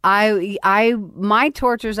younger. My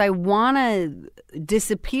tortures. I want to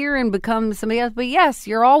disappear and become somebody else. But yes,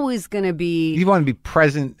 you're always going to be. You want to be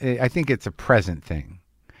present. I think it's a present thing.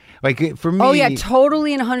 For me. Oh yeah,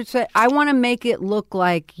 totally and 100%. I want to make it look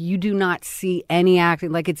like you do not see any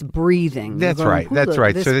acting, like it's breathing. That's right. That's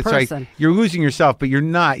right. So it's like you're losing yourself, but you're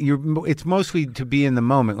not. It's mostly to be in the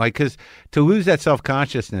moment, because to lose that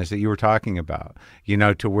self-consciousness that you were talking about,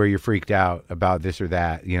 to where you're freaked out about this or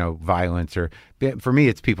that, violence, or for me,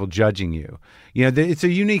 it's people judging you. It's a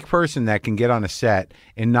unique person that can get on a set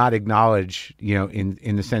and not acknowledge,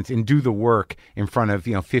 in the sense, and do the work in front of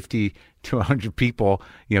 50 to 100 people,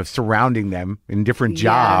 surrounding them in different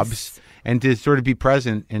jobs, and to sort of be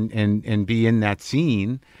present and be in that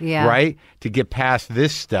scene, right? To get past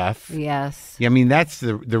this stuff. Yes. I mean, that's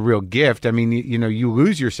the real gift. I mean, you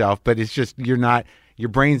lose yourself, but it's just, your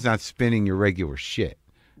brain's not spinning your regular shit.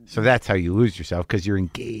 So that's how you lose yourself, because you're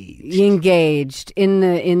engaged. Engaged in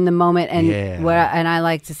the moment, and and I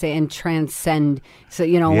like to say, and transcend. So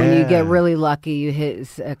when you get really lucky, you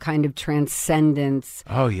hit a kind of transcendence.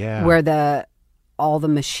 Oh yeah, where all the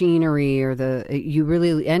machinery or you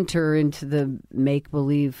really enter into the make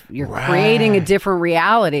believe. You're creating a different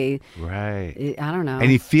reality. Right. I don't know.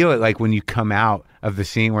 And you feel it like when you come out of the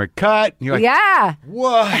scene where cut. And you're like,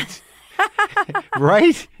 what?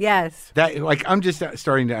 Right? Yes. That I'm just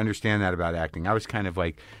starting to understand that about acting. I was kind of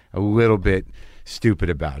a little bit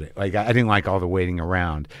stupid about it. I didn't like all the waiting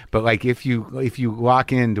around. But if you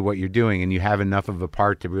lock into what you're doing and you have enough of a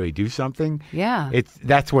part to really do something,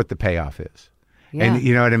 that's what the payoff is. Yeah. And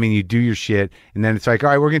you know what I mean? You do your shit, and then it's like,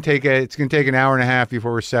 all right, it's gonna take an hour and a half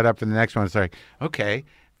before we're set up for the next one. It's like, okay,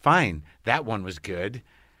 fine, that one was good.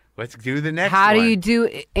 Let's do the next one. How do you do?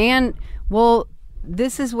 And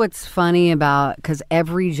this is what's funny about, because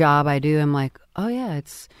every job I do, I'm like, oh yeah,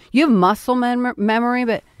 you have muscle memory,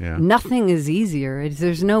 but nothing is easier. I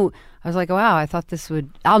was like, wow, I thought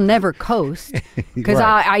I'll never coast because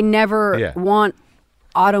Right. I never want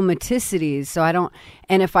automaticities. So I don't,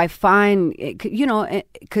 and if I find,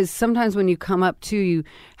 because sometimes when you come up to, you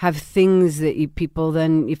have things that people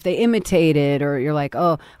then, if they imitate it, or you're like,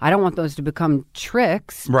 oh, I don't want those to become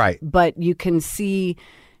tricks. Right. But you can see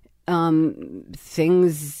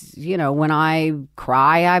things, when I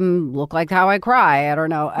cry, I look like how I cry. I don't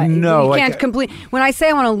know. No, you can't complete. When I say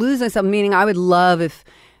I want to lose myself, meaning I would love if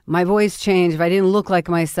my voice changed, if I didn't look like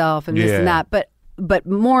myself and this and that. But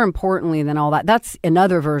more importantly than all that, that's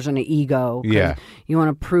another version of ego. Yeah. You want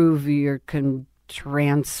to prove you can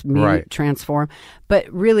transform. But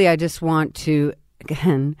really, I just want to,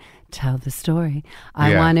 again, tell the story.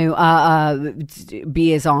 I want to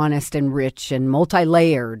be as honest and rich and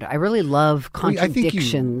multi-layered. I really love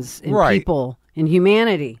contradictions in people, in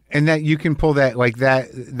humanity. And that you can pull that, like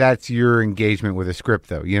that's your engagement with a script,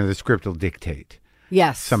 though. The script will dictate.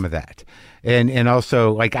 Yes. Some of that. And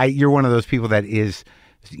also, like, you're one of those people that is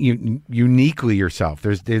uniquely yourself.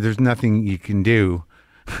 There's nothing you can do.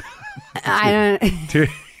 I don't...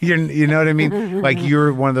 You know what I mean? Like,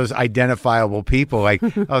 you're one of those identifiable people. Like,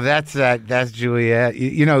 oh, that's Juliet.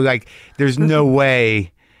 Like, there's no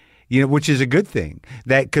way, which is a good thing.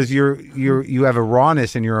 That because you have a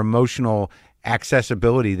rawness and your emotional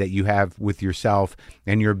accessibility that you have with yourself,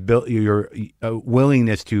 and your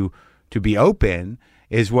willingness to be open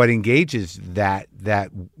is what engages that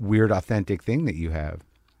weird, authentic thing that you have.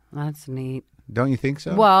 That's neat. Don't you think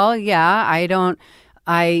so? Well, yeah,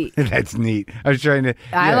 That's neat. I was trying to...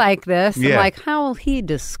 I like this. Yeah. I'm like, how will he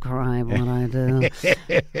describe what I do?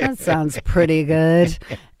 That sounds pretty good.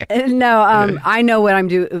 No, I know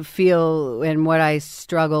what feel and what I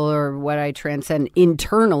struggle or what I transcend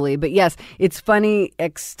internally. But yes, it's funny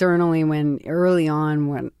externally when early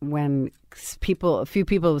on when a few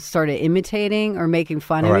people started imitating or making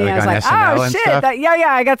fun of me. Like I was like, SNL oh and shit. stuff?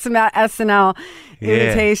 I got some SNL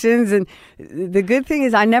imitations. And the good thing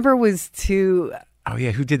is I never was too... Oh,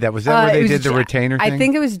 yeah. Who did that? Was that where they did the retainer thing? I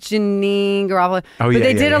think it was Janine Garofalo. Oh, but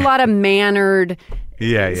they did a lot of mannered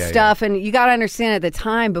stuff. Yeah. And you got to understand, at the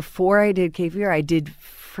time, before I did Cape Fear, I did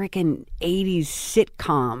freaking 80s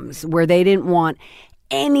sitcoms where they didn't want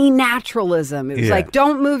any naturalism. It was like,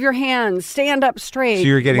 don't move your hands, stand up straight. So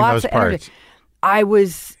you were getting those parts. Energy. I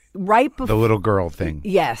was right before. The little girl thing.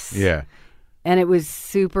 Yes. Yeah. And it was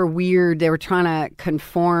super weird. They were trying to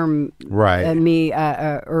conform me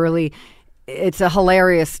early. It's a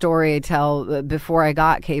hilarious story I tell. Before I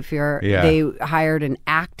got Cape Fear, they hired an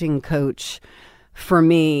acting coach for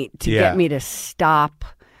me to get me to stop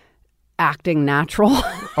acting natural.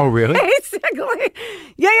 Oh, really? Basically.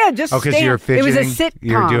 Yeah, just because you were fidgeting? It was a sitcom.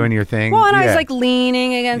 You were doing your thing? Well, and I was like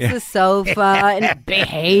leaning against the sofa and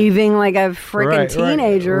behaving like a freaking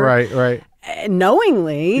teenager. Right.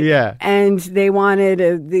 Knowingly. Yeah. And they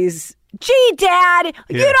wanted these, gee, Dad,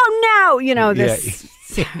 you don't know, this...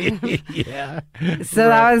 Yeah. So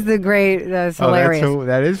that was hilarious.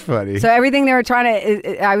 That is funny. So everything they were trying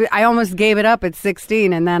to, I almost gave it up at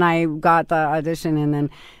 16, and then I got the audition, and then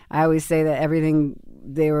I always say that everything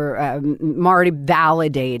they were already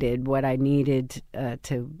validated what I needed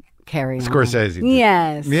to carry on. Scorsese.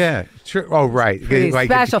 Yes. Yeah. Sure. Oh, right. Pretty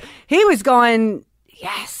special. He was going,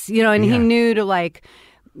 yes, and he knew to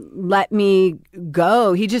let me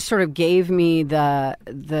go. He just sort of gave me the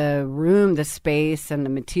room, the space, and the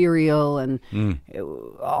material, and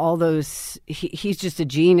all those. He's just a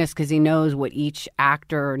genius because he knows what each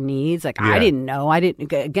actor needs. Like I didn't know.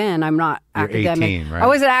 Again, I'm not academic. 18, right? I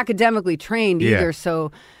wasn't academically trained either.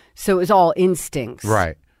 So it was all instincts.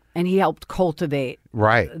 Right. And he helped cultivate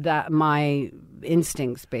that my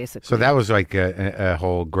instincts, basically. So that was like a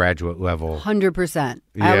whole graduate level. 100%.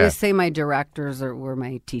 I always say my directors were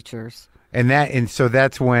my teachers. And so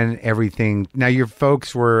that's when everything. Now your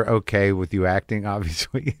folks were okay with you acting,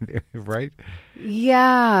 obviously, right?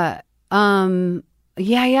 Yeah.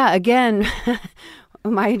 Yeah. Again,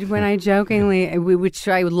 when I jokingly, which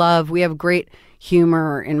I love, we have great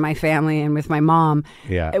humor in my family and with my mom.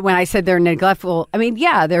 Yeah. When I said they're neglectful, I mean,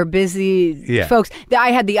 they're busy folks.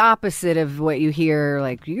 I had the opposite of what you hear,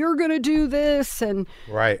 like, you're going to do this and,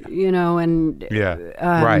 and.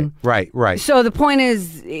 Yeah. Right. So the point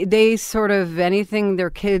is, they sort of, anything their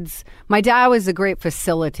kids, my dad was a great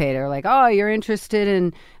facilitator. Like, oh, you're interested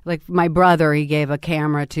in, like my brother, he gave a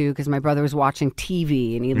camera to, because my brother was watching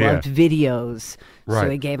TV and he loved videos. Right. So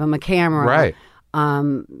he gave him a camera. Right.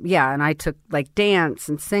 Yeah, and I took like dance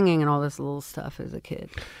and singing and all this little stuff as a kid.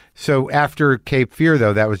 So after Cape Fear,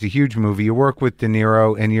 though, that was a huge movie. You work with De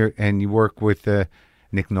Niro, and you work with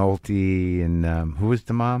Nick Nolte, and who was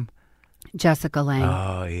the mom? Jessica Lange.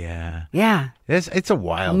 Oh yeah, yeah. It's a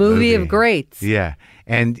wild movie of greats. Yeah,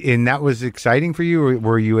 and that was exciting for you. Or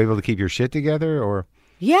were you able to keep your shit together, or?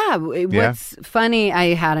 Yeah. What's funny,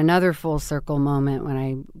 I had another full circle moment when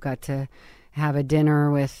I got to have a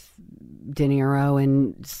dinner with De Niro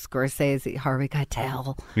and Scorsese, Harvey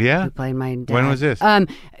Keitel. Yeah, who played my dad. When was this?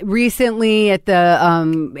 Recently at the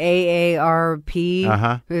AARP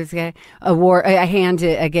award.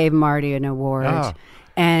 I gave Marty an award,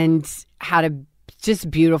 and had a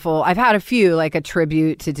just beautiful. I've had a few, like a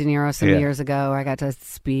tribute to De Niro some years ago, where I got to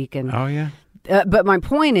speak. And but my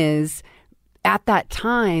point is, at that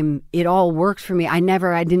time, it all worked for me. I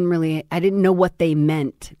didn't know what they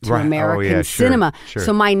meant to American cinema. Sure.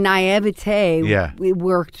 So my naivete, it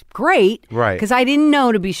worked great. Right. Because I didn't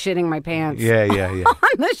know to be shitting my pants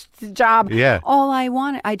on this job. Yeah.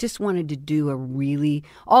 I just wanted to do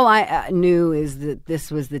all I knew is that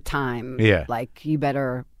this was the time. Yeah. Like, you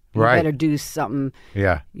better do something.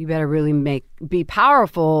 Yeah. You better really be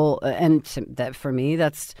powerful. And that for me,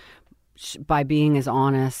 that's by being as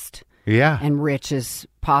honest and rich as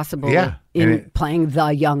possible in playing the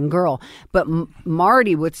young girl. But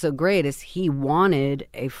Marty, what's so great is he wanted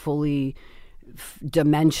a fully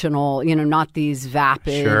dimensional, not these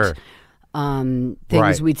vapid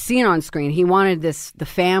things we'd seen on screen. He wanted the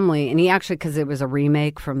family, and he actually, because it was a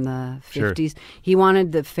remake from the 50s, he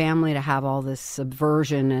wanted the family to have all this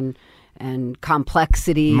subversion and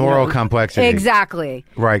complexity. Moral complexity. Exactly.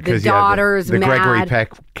 Right, because the daughter's the mad. Gregory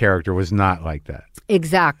Peck character was not like that.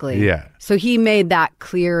 Exactly. Yeah. So he made that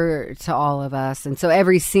clear to all of us. And so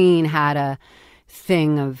every scene had a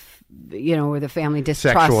thing of, where the family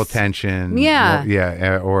distrusts. Sexual tension.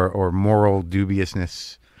 Yeah. Or moral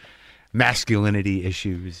dubiousness, masculinity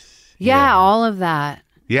issues. Yeah, all of that.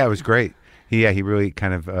 Yeah, it was great. He really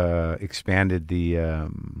kind of expanded the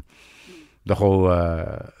whole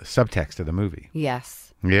subtext of the movie.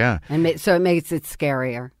 Yes. Yeah. And so it makes it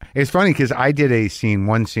scarier. It's funny because I did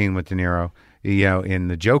one scene with De Niro, in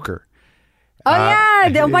The Joker. Oh,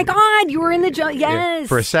 yeah. Oh, my God. You were in The Joker. Yes.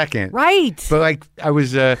 For a second. Right. But I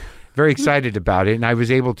was very excited about it, and I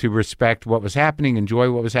was able to respect what was happening,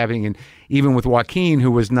 enjoy what was happening. And even with Joaquin,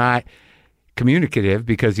 who was not communicative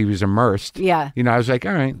because he was immersed. Yeah. I was like,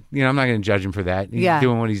 all right, I'm not going to judge him for that. He's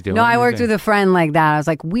doing what he's doing. No, I worked with a friend like that. I was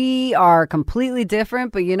like, we are completely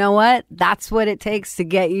different, but you know what? That's what it takes to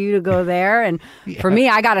get you to go there. And for me,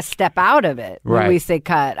 I got to step out of it when we say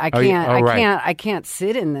cut. I can't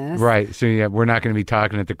sit in this. Right. So we're not going to be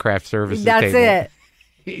talking at the craft services table. That's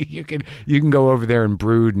it. You can go over there and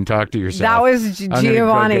brood and talk to yourself. That was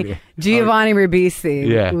Giovanni Ribisi.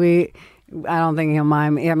 Yeah. I don't think he'll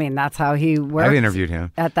mind me. I mean, that's how he worked. I've interviewed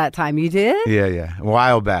him at that time. You did? Yeah. A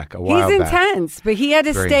while back. He's intense, but he had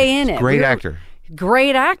to stay in it. Great actor.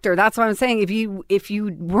 Great actor. That's what I'm saying. If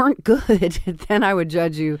you weren't good, then I would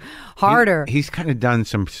judge you harder. He's kind of done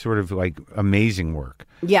some sort of like amazing work.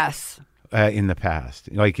 Yes. In the past,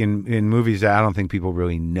 like in movies that I don't think people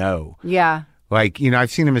really know. Yeah. Like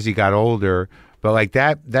I've seen him as he got older, but like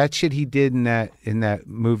that shit he did in that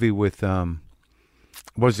movie with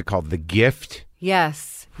what was it called? The Gift?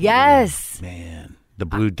 Yes. Yes. Oh, man. The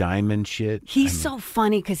Blue Diamond shit. He's so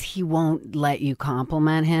funny because he won't let you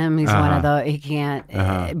compliment him. He's one of he can't.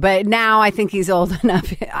 But now I think he's old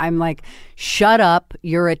enough. I'm like, shut up.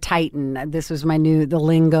 You're a Titan. This was the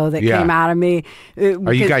lingo that came out of me.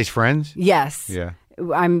 Are you guys friends? Yes. Yeah.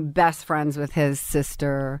 I'm best friends with his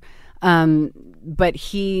sister. But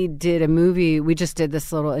he did a movie. We just did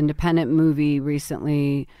this little independent movie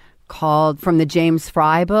recently called From the James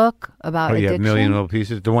Fry book about addiction. Million Little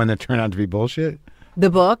Pieces, the one that turned out to be bullshit. The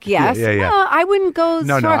book, yes. Yeah. No, I wouldn't go.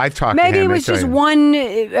 No, I've talked Maybe to him. Maybe it was just one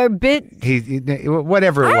bit.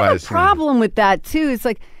 Whatever it was. I have a problem with that too. It's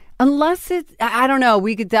like, unless it's, I don't know.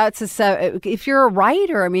 If you're a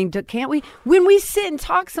writer, I mean, can't we? When we sit and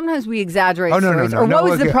talk, sometimes we exaggerate stories. Or what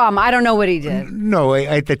was the problem? I don't know what he did. No,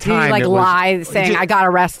 at the time, he lied, saying I got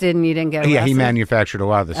arrested and you didn't get arrested. Yeah, he manufactured a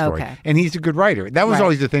lot of the story, and he's a good writer. That was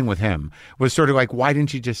always the thing with him. Was sort of like, why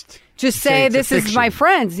didn't you just say this is my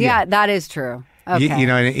friends? Yeah, that is true. Okay.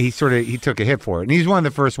 And he took a hit for it, and he's one of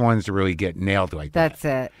the first ones to really get nailed like that. That's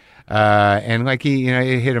it. And like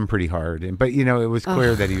it hit him pretty hard. But it was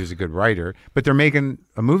clear that he was a good writer. But they're making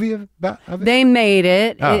a movie of it. They made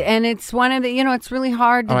it, and it's one of the. It's really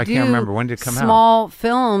hard to do. I can't remember when did it come out. Small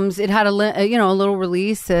films. It had a little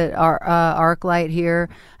release at ArcLight here.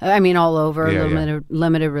 I mean, all over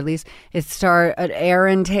limited release. It starred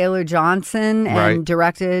Aaron Taylor Johnson and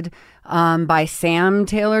directed by Sam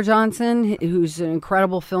Taylor Johnson, who's an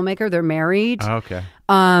incredible filmmaker. They're married. Okay.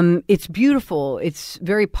 It's beautiful. It's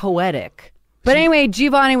very poetic. But anyway,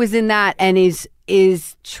 Giovanni was in that and is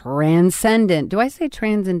transcendent. Do I say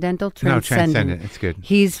transcendental? Transcendent. No, transcendent. It's good.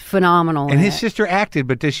 He's phenomenal. And his sister acted,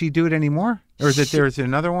 but does she do it anymore? Or is it there's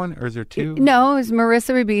another one? Or is there two? No, it was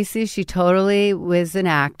Marissa Ribisi. She totally was an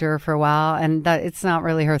actor for a while, and it's not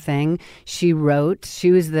really her thing. She wrote.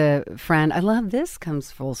 She was the friend. I love this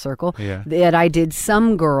comes full circle. Yeah. That I did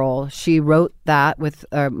Some Girl. She wrote that with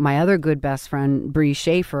my other good best friend, Bree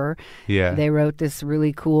Schaefer. Yeah. They wrote this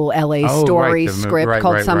really cool L.A. story script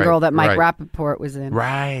called Some Girl that Mike Rappaport was in.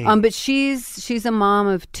 Right. But she's a mom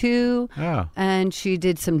of two. Oh. And she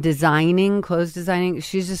did some clothes designing.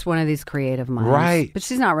 She's just one of these creative minds. Right. But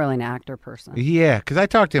she's not really an actor person. Yeah, because I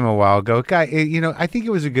talked to him a while ago. I think it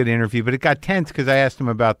was a good interview, but it got tense because I asked him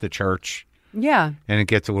about the church. Yeah. And it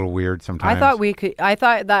gets a little weird sometimes. I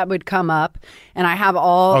thought that would come up, and I have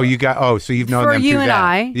all. So you've known for them you through and that.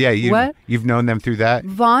 I. Yeah, what? You've known them through that?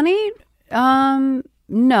 Vonnie? No.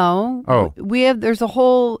 Oh. There's a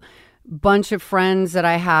whole bunch of friends that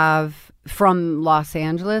I have from Los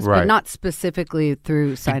Angeles, but not specifically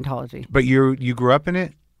through Scientology. But you grew up in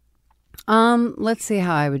it? Let's see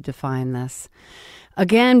how I would define this.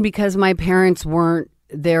 Again, because my parents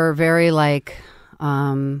they're very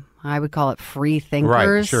I would call it free thinkers.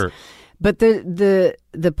 Right, sure. But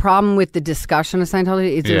the problem with the discussion of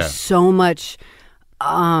Scientology is there's so much,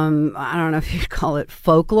 I don't know if you'd call it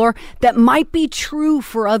folklore, that might be true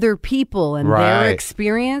for other people and their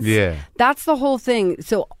experience. Yeah. That's the whole thing.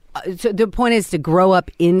 So the point is to grow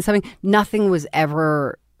up in something. Nothing was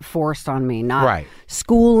ever forced on me. Not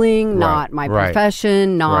schooling, not my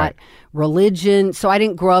profession, not religion. So I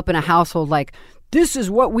didn't grow up in a household like, this is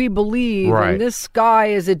what we believe, and this guy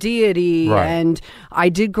is a deity. And I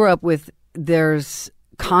did grow up with, there's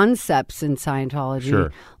concepts in Scientology.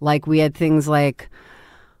 Sure. Like we had things like,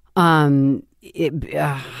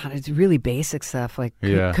 it's really basic stuff like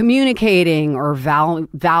communicating or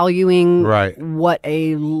valuing what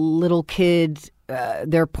a little kid,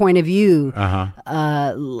 their point of view.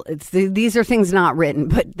 These are things not written,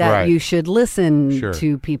 but that you should listen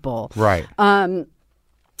to people. Right.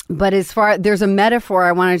 But there's a metaphor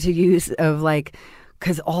I wanted to use of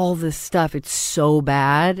because all this stuff, it's so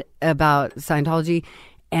bad about Scientology.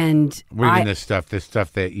 And what do you mean this stuff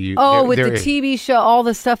that you... with the TV show, all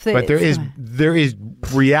the stuff that... But there is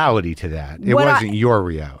reality to that. It wasn't your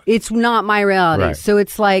reality. It's not my reality. Right. So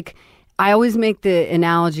it's like, I always make the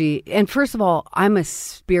analogy, and first of all, I'm a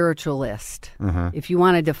spiritualist. If you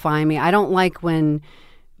want to define me, I don't like when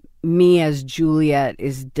me as Juliet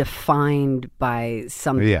is defined by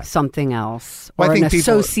something else or an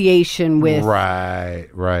association with... Right.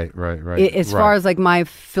 As far as my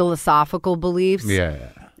philosophical beliefs,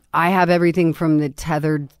 I have everything from the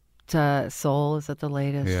Tethered Soul. Is that the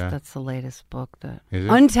latest? Yeah. That's the latest book. Is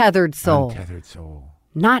it? Untethered Soul. Untethered Soul.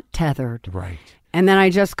 Not tethered. Right. And then I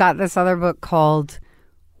just got this other book called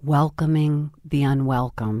Welcoming the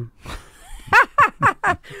Unwelcome.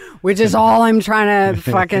 Which is all I'm trying to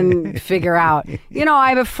fucking figure out.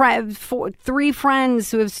 I have three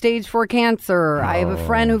friends who have stage 4 cancer. I have a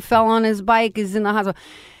friend who fell on his bike, is in the hospital.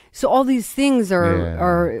 So all these things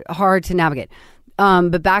are hard to navigate.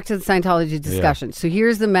 But back to the Scientology discussion. Yeah. So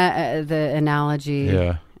here's the analogy.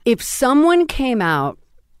 Yeah. If someone came out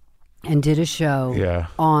and did a show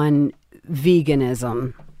on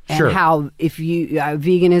veganism and how if you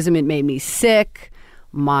veganism, it made me sick.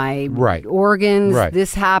 My organs,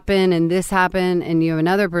 this happened, and you have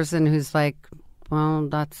another person who's like, well,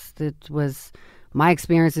 my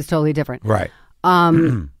experience is totally different. Right.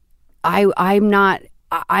 I'm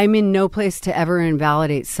in no place to ever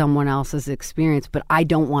invalidate someone else's experience, but I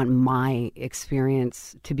don't want my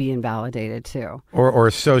experience to be invalidated too. Or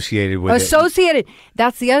associated with it.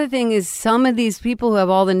 That's the other thing is some of these people who have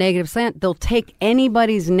all the negative slant, they'll take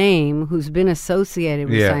anybody's name who's been associated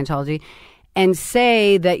with Scientology and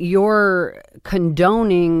say that you're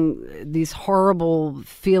condoning these horrible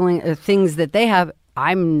things that they have,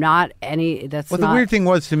 I'm not any. That's well. not, The weird thing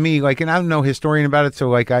was to me, like, and I'm no historian about it, so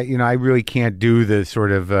like I really can't do the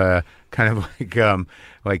sort of kind of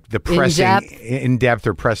like the pressing in depth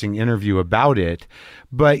or pressing interview about it.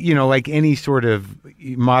 But like any sort of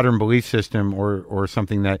modern belief system or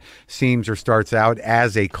something that seems or starts out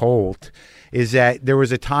as a cult, is that there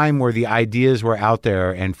was a time where the ideas were out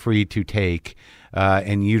there and free to take.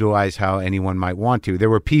 And utilize how anyone might want to. There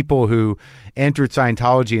were people who entered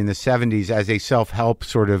Scientology in the 70s as a self-help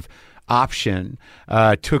sort of option,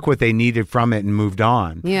 took what they needed from it and moved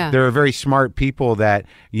on. Yeah. There are very smart people that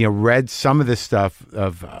read some of the stuff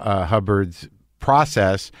of Hubbard's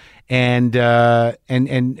process and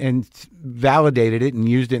validated it and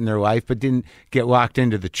used it in their life, but didn't get locked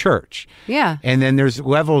into the church. Yeah. And then there's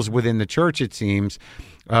levels within the church, it seems,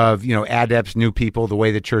 of adepts, new people, the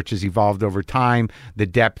way the church has evolved over time, the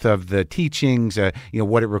depth of the teachings,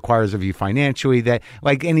 what it requires of you financially. That,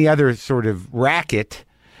 like any other sort of racket,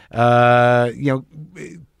 causes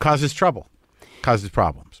trouble, causes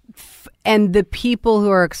problems. And the people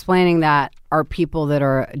who are explaining that are people that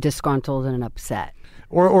are disgruntled and upset.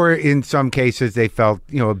 Or in some cases, they felt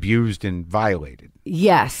abused and violated.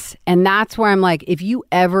 Yes, and that's where I'm like, if you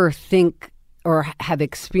ever think or have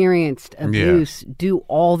experienced abuse, do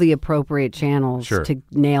all the appropriate channels to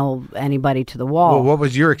nail anybody to the wall. Well, what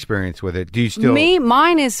was your experience with it? Do you still...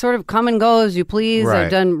 Mine is sort of come and go as you please.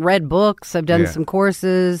 Right. I've read books. I've done some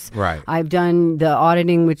courses. Right. I've done the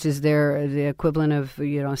auditing, which is the equivalent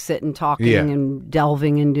of, sitting, talking, and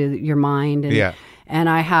delving into your mind. And, and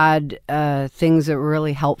I had things that were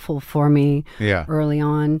really helpful for me early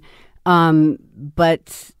on.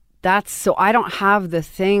 But... that's so I don't have the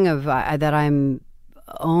thing of that I'm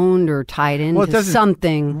owned or tied into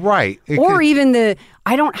something. Right. Even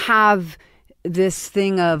I don't have this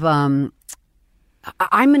thing of I'm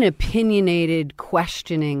an opinionated,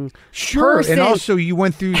 questioning person. And also you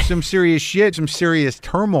went through some serious shit, some serious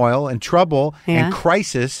turmoil and trouble and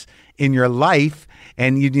crisis in your life,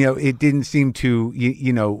 and it didn't seem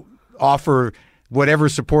to offer whatever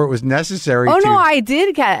support was necessary. Oh, no, I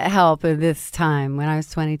did get help at this time when I was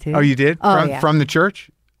 22. Oh, you did? From the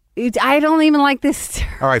church? I don't even like this term.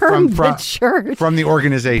 All right, from the church. From the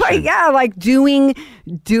organization. But yeah, like doing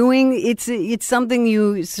it's something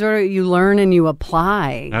you learn and you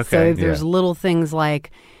apply. Okay, so there's little things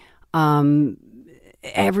like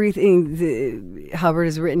everything. Hubbard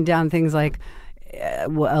has written down things like a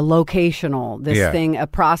locational, thing, a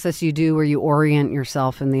process you do where you orient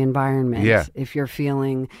yourself in the environment if you're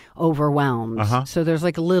feeling overwhelmed. So there's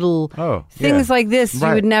like little things like this you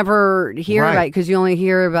would never hear about because you only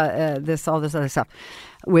hear about all this other stuff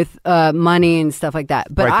with money and stuff like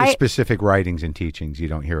that. But the specific writings and teachings you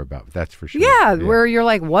don't hear about. That's for sure. Yeah, where you're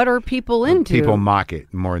like, what are people into? People mock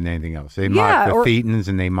it more than anything else. They mock the Thetans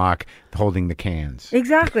and they mock holding the cans.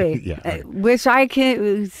 Exactly. Which I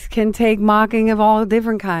can take mocking of all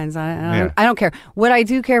different kinds. I don't care. What I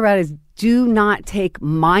do care about is do not take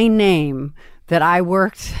my name that I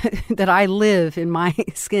worked, that I live in my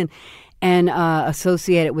skin, and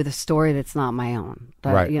associate it with a story that's not my own.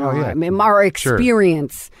 Right. Or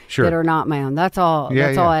experience that are not my own. That's all.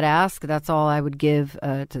 That's all I'd ask. That's all I would give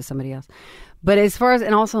to somebody else. But as far as,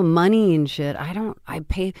 and also money and shit, I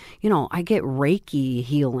pay, I get Reiki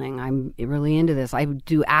healing. I'm really into this. I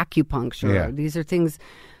do acupuncture. Yeah. These are things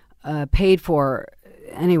paid for.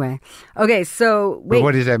 Anyway. Okay, so wait. But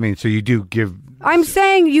what does that mean? So you do give... I'm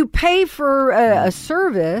saying you pay for a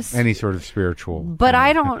service. Any sort of spiritual. But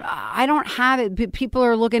I don't have it. People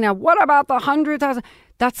are looking at, what about the 100,000?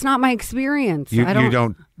 That's not my experience. You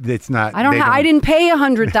don't, it's not. I didn't pay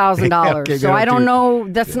 $100,000. So I don't know.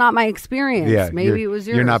 That's not my experience. Yeah, maybe it was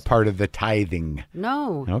yours. You're not part of the tithing.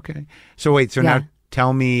 No. Okay. So wait, now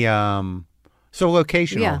tell me, so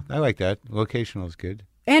locational. Yeah. I like that. Locational is good.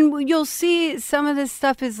 And you'll see some of this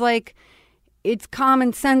stuff is like, it's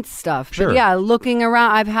common sense stuff. Sure. But looking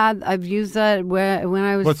around, I've used that when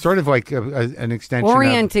I was... Well, it's sort of like an extension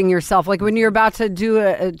orienting yourself. Like when you're about to do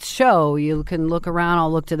a show, you can look around.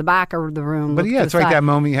 I'll look to the back of the room. But it's like that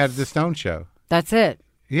moment you had at the Stone Show. That's it.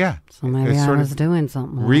 Yeah. So maybe I was doing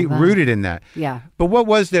something like that. Rooted in that. Yeah. But what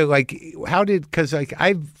was because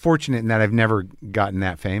I'm fortunate in that I've never gotten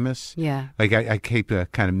that famous. Yeah. Like I keep a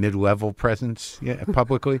kind of mid-level presence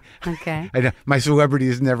publicly. Okay. My celebrity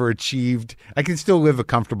has never achieved, I can still live a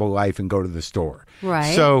comfortable life and go to the store.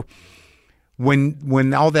 Right. So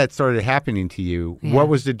when all that started happening to you, what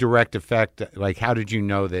was the direct effect? Like, how did you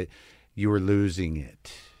know that you were losing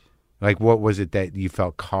it? Like, what was it that you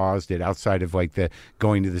felt caused it outside of like the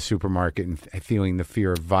going to the supermarket and feeling the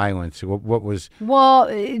fear of violence? What was? Well,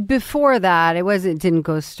 before that, it didn't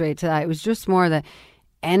go straight to that. It was just more that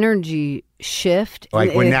energy shift.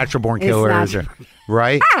 Like when Natural Born Killers,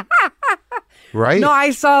 right? Right? No,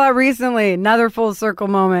 I saw that recently. Another full circle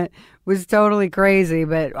moment. Was totally crazy,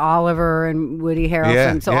 but Oliver and Woody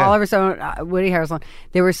Harrelson. Woody Harrelson,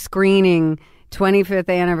 they were screening 25th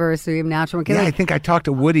anniversary of Natural Born Killers. Yeah, I think I talked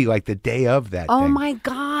to Woody like the day of that. Oh thing. my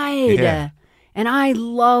God. Yeah. And I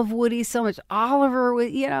love Woody so much. Oliver,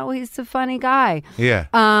 he's a funny guy. Yeah.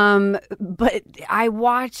 But I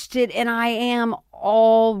watched it and I am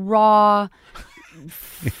all raw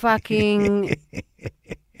fucking.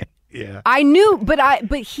 Yeah. I knew, but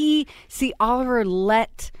Oliver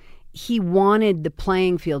he wanted the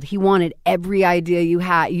playing field. He wanted every idea you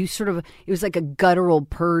had. It was like a guttural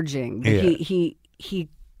purging. Yeah. He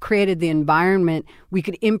created the environment. We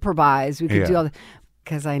could improvise. We could do all the,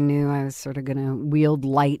 because I knew I was sort of going to wield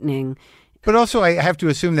lightning. But also, I have to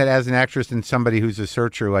assume that as an actress and somebody who's a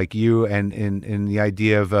searcher like you, and the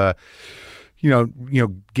idea of,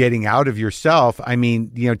 getting out of yourself. I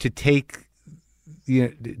mean, to take,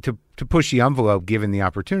 to push the envelope, given the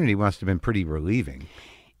opportunity, must have been pretty relieving.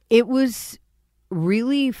 It was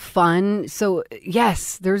really fun. So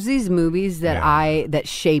yes, there's these movies that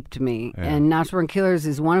shaped me, and Natural Born Killers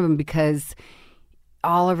is one of them because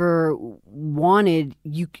Oliver wanted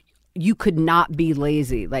you could not be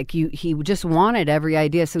lazy. Like he just wanted every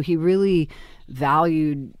idea. So he really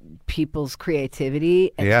valued people's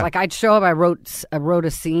creativity. Yeah. Like I'd show up, I wrote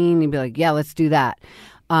a scene, he'd be like, yeah, let's do that.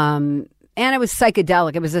 And it was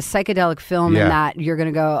psychedelic. It was a psychedelic film in that you're going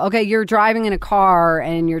to go, okay, you're driving in a car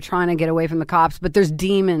and you're trying to get away from the cops, but there's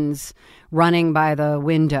demons running by the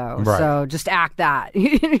window. Right. So just act that.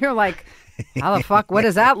 You're like, how the fuck? What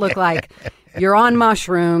does that look like? You're on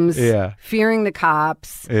mushrooms, fearing the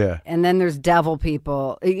cops, and then there's devil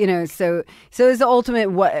people. So it's the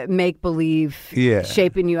ultimate make believe,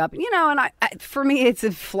 shaping you up. And for me, it's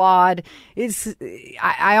a flawed.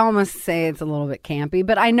 I almost say it's a little bit campy,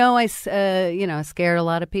 but I know I scared a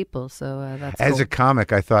lot of people. So that's as cool. a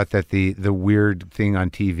comic, I thought that the weird thing on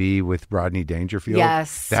TV with Rodney Dangerfield,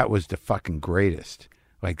 that was the fucking greatest.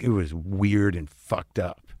 Like it was weird and fucked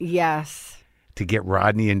up. Yes. To get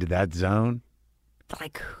Rodney into that zone.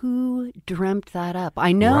 Like who dreamt that up?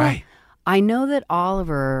 I know. Right. I know that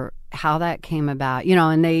Oliver, how that came about,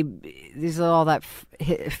 and there's all that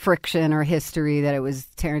friction or history that it was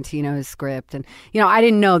Tarantino's script. And, I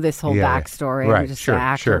didn't know this whole backstory. Right. I'm just an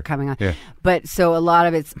actor coming on. Yeah. But so a lot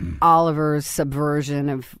of it's Oliver's subversion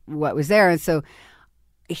of what was there. And so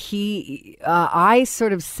I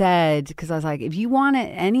sort of said, because I was like, if you want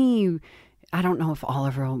I don't know if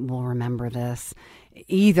Oliver will remember this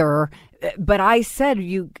either, but I said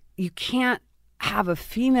you can't have a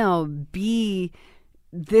female be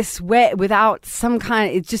this way without some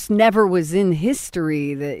kind. It just never was in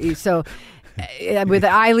history. With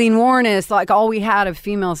Eileen Warnes, like all we had of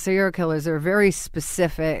female serial killers are very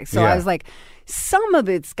specific. So I was like, some of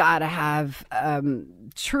it's got to have a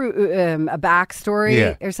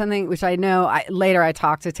backstory or something, which I know. Later I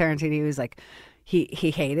talked to Tarantino. He was like.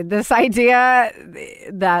 He hated this idea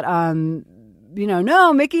that,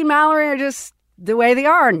 no, Mickey and Mallory are just the way they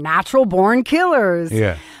are, natural born killers.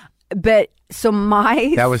 Yeah. But so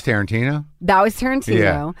that was Tarantino? That was Tarantino.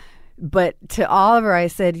 Yeah. But to Oliver, I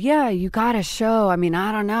said, you got to show. I mean,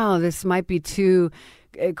 I don't know. This might be too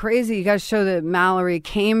crazy. You got to show that Mallory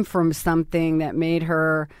came from something that made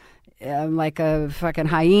her like a fucking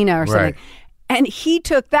hyena or something. Right. And he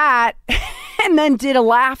took that and then did a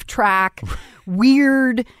laugh track.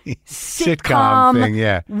 Weird sitcom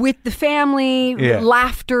thing, with the family,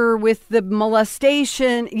 laughter with the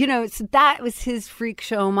molestation. So that was his freak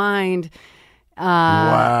show mind.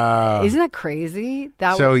 Wow. Isn't that crazy?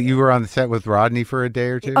 You were on the set with Rodney for a day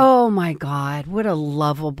or two? Oh, my God. What a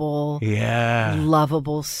lovable,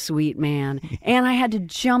 sweet man. And I had to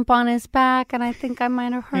jump on his back, and I think I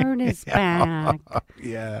might have hurt his back.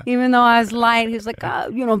 Yeah. Even though I was light, he was like,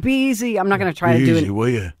 be easy. I'm not going to try to do it. Will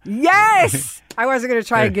you? Yes! I wasn't going to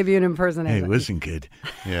try to give you an impersonation. Hey, listen, kid.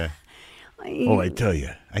 Yeah. I tell you.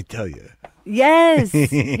 Yes.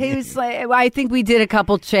 He was like, I think we did a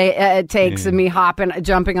couple takes of me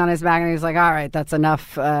jumping on his back, and he was like, all right, that's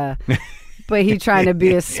enough. But he trying to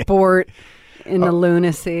be a sport in the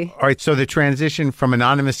lunacy. All right, so the transition from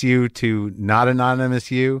Anonymous You to not Anonymous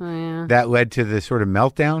You, that led to the sort of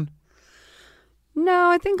meltdown? No,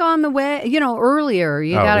 I think on the way, earlier.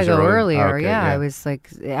 You got to go earlier. Okay, I was like,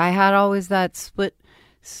 I had always that split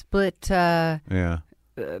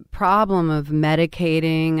problem of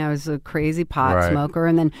medicating. I was a crazy pot smoker,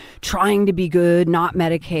 and then trying to be good, not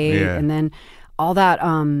medicate, and then all that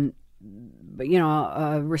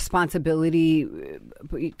responsibility,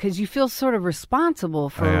 because you feel sort of responsible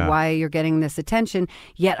for why you're getting this attention.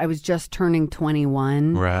 Yet I was just turning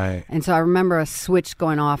 21. Right. And so I remember a switch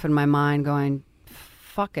going off in my mind going,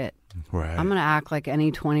 fuck it. Right. I'm going to act like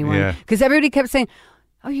any 21. Yeah. Because everybody kept saying,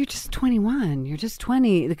 oh, you're just 21. You're just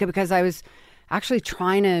 20. Because I was actually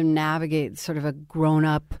trying to navigate sort of a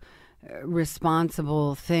grown-up,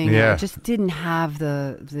 responsible thing. Yeah. I just didn't have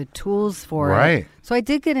the tools for it. Right. So I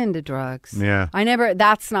did get into drugs. Yeah. I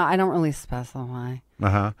don't really specify.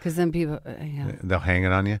 Uh-huh. Because then people, They'll hang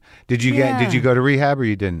it on you. Did you go to rehab or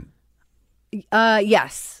you didn't?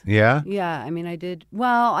 Yes. Yeah? Yeah. I mean, I did.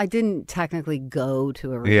 Well, I didn't technically go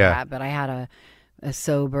to a rehab, but I had a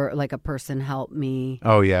sober, like a person help me.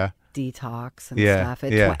 Oh, yeah. Detox and stuff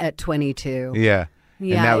at 22. Yeah.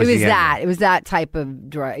 Yeah, it was that type of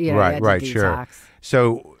drug. Right, sure.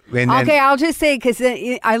 So, okay, I'll just say, because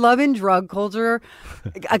I love in drug culture,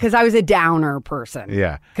 because I was a downer person.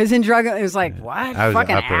 Yeah. Because in drug, it was like, what?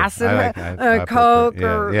 Fucking acid, coke,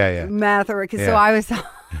 or meth, or so I was,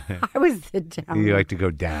 I was the downer. You like to go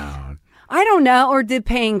down. I don't know, or did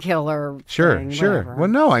painkiller. Sure. Whatever. Well,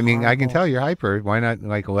 no, I mean, I can tell you're hyper. Why not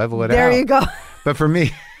level it out? There you go. But for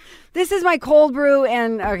me. This is my cold brew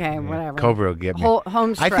and whatever. Cold brew will get me.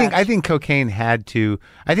 Home stretch. I think cocaine had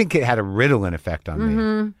it had a Ritalin effect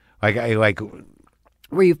on me. Like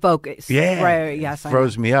where you focus. Yeah. Right. Yes.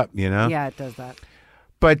 Throws me up, Yeah, it does that.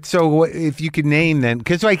 But so if you could name then,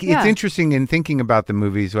 because it's interesting in thinking about the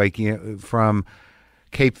movies, from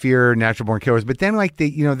Cape Fear, Natural Born Killers, but then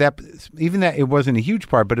that it wasn't a huge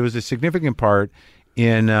part, but it was a significant part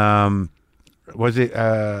in. Was it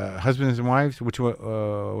Husbands and Wives? Which one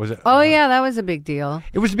was it? Oh, yeah, that was a big deal.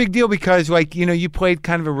 It was a big deal because, you played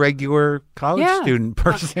kind of a regular college student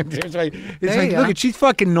person. It's like, look, she's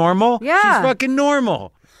fucking normal. Yeah. She's fucking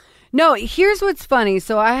normal. No, here's what's funny.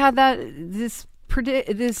 So I had this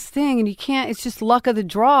thing, and you can't, it's just luck of the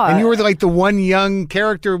draw. And you were like the one young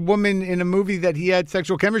character woman in a movie that he had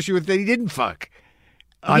sexual chemistry with that he didn't fuck.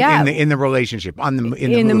 In the relationship. In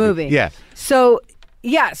the movie. Yeah. So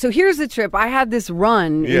here's the trip. I had this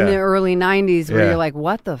run in the early 90s where you're like,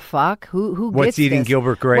 what the fuck? Who gets What's Eating this?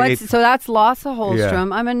 Gilbert Grape? So that's Lasse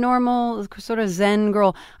Hallström. I'm a normal sort of Zen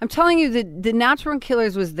girl. I'm telling you, the Natural Born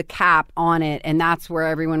Killers was the cap on it, and that's where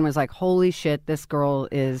everyone was like, holy shit, this girl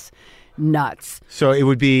is nuts. So it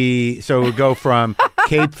would go from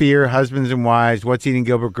Cape Fear, Husbands and Wives, What's Eating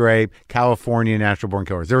Gilbert Grape, California, Natural Born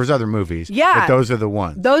Killers. There was other movies. Yeah. But those are the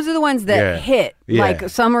ones. Those are the ones that hit. Yeah. Like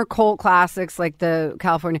some are cult classics like the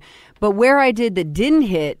California. But where I did that didn't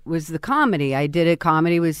hit was the comedy. I did a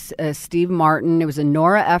comedy with Steve Martin. It was a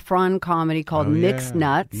Nora Ephron comedy called Mixed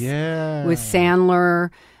Nuts. Yeah. With Sandler,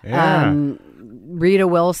 Rita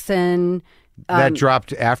Wilson. That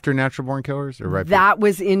dropped after Natural Born Killers, or right? That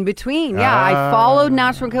was in between. Yeah, I followed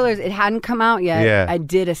Natural Born Killers. It hadn't come out yet. Yeah. I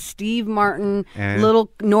did a Steve Martin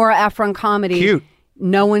little Nora Ephron comedy. Cute.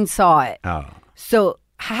 No one saw it. Oh. So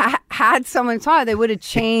had someone saw it, they would have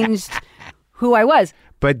changed who I was.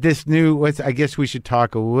 But this new, I guess we should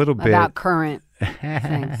talk a little bit about current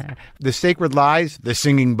things. The Sacred Lies, The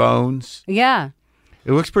Singing Bones. Yeah.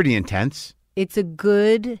 It looks pretty intense. It's a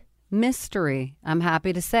good mystery, I'm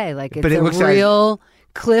happy to say. Like, it's it looks real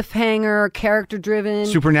cliffhanger, character-driven.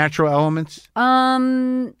 Supernatural elements?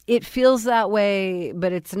 It feels that way,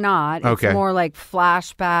 but it's not. It's more like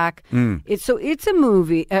flashback. It's a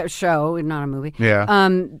movie, show, not a movie. Yeah.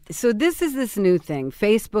 So this is this new thing,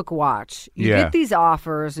 Facebook Watch. You get these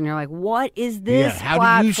offers, and you're like, what is this how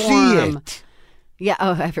platform? do you see it? Yeah,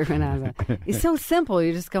 everyone has it. It's so simple.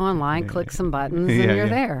 You just go online, click some buttons, and you're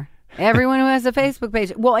there. Everyone who has a Facebook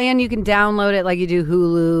page. Well, and you can download it like you do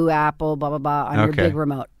Hulu, Apple, blah, blah, blah, on your big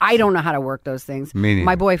remote. I don't know how to work those things.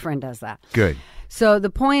 My boyfriend does that. Good. So the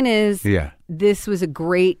point is, this was a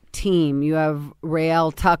great team. You have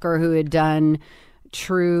Rael Tucker, who had done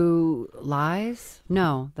True Lies?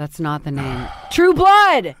 No, that's not the name. True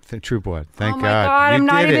Blood! True Blood. Thank God. Oh, my God. I'm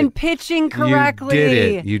not even pitching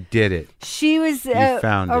correctly. You did it. She was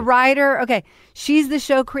a writer. Okay. She's the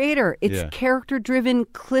show creator. It's character-driven,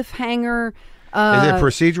 cliffhanger. Is it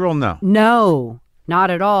procedural? No, not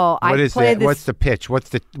at all. What's the pitch? What's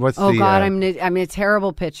the? Oh God, I'm a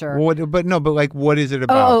terrible pitcher. What is it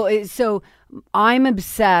about? So I'm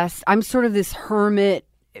obsessed. I'm sort of this hermit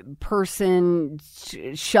person,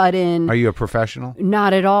 shut in. Are you a professional?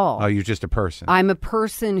 Not at all. Oh, you're just a person. I'm a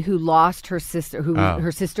person who lost her sister,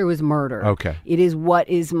 her sister was murdered. Okay. It is what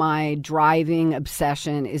is my driving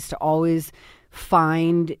obsession, is to always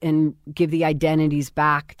find and give the identities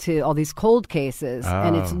back to all these cold cases.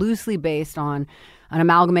 And it's loosely based on an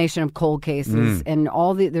amalgamation of cold cases and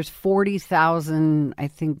there's 40,000, I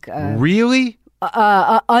think. Really?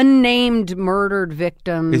 Unnamed murdered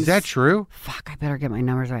victims. Is that true? Fuck, I better get my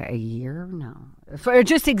numbers right. A year? No. For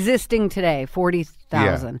just existing today,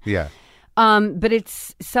 40,000. Yeah. But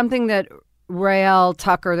it's something that Rael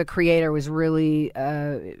Tucker, the creator, was really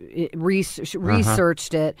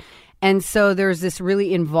researched it. And so there's this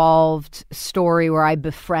really involved story where I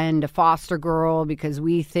befriend a foster girl because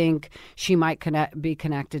we think she might be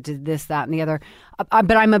connected to this, that, and the other.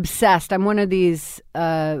 But I'm obsessed. I'm one of these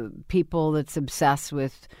people that's obsessed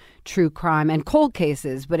with true crime and cold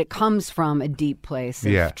cases, but it comes from a deep place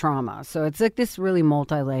of trauma. So it's like this really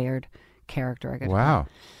multi-layered character. Wow.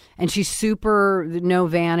 And she's super, no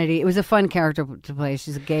vanity. It was a fun character to play.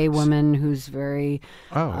 She's a gay woman who's very,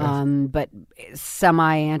 but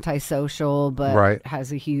semi-antisocial, but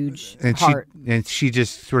has a huge heart. She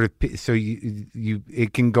just sort of, so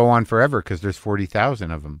it can go on forever because there's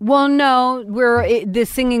 40,000 of them. Well, no, the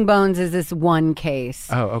Singing Bones is this one case.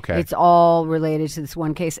 Oh, okay. It's all related to this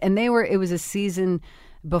one case. And it was a season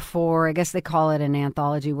before, I guess they call it an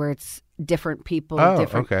anthology, where it's different people,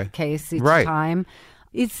 different case each time.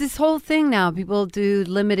 It's this whole thing now. People do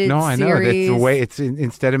limited series. No, I know. That's the way it's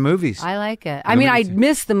instead of movies. I like it. I mean, I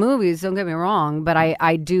miss the movies, don't get me wrong, but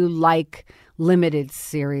I do like limited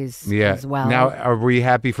series as well. Now, are we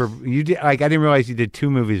happy for you? I didn't realize you did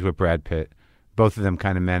 2 movies with Brad Pitt, both of them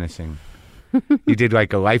kind of menacing. You did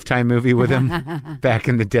like a Lifetime movie with him back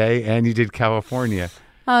in the day, and you did California.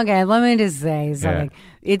 Okay, let me just say something.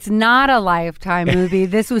 It's not a Lifetime movie.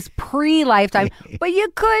 This was pre-Lifetime, but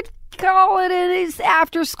you could call it an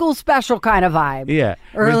after-school special kind of vibe. Yeah,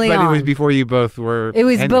 on. But it was before you both were. It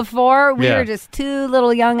was before we were just 2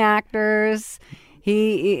 little young actors.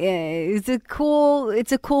 It's a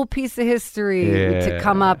cool piece of history to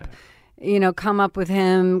come up with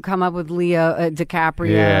him, come up with Leo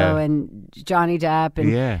DiCaprio and Johnny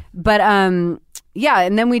Depp, but and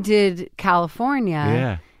then we did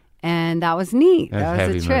California. And that was neat. That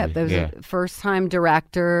was a trip. There was a first-time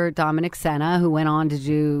director, Dominic Sena, who went on to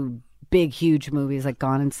do big, huge movies like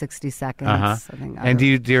Gone in 60 Seconds. I think. And do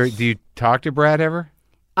you talk to Brad ever?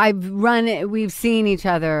 We've seen each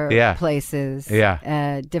other places,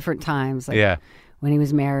 different times. Like when he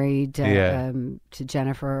was married to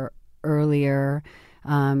Jennifer earlier,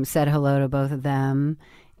 said hello to both of them.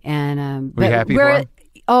 And were you happy for him?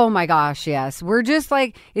 Oh my gosh, yes. We're just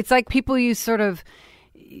like, it's like people you sort of,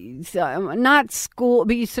 not school,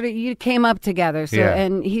 but you came up together. So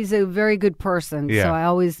and he's a very good person. So I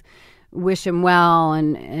always wish him well,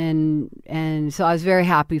 and so I was very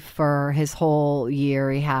happy for his whole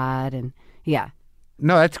year he had, and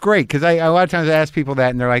No, that's great, because a lot of times I ask people that,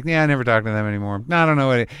 and they're like, I never talk to them anymore. No, I don't know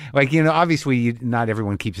what obviously not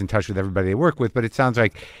everyone keeps in touch with everybody they work with, but it sounds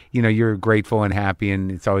like, you're grateful and happy,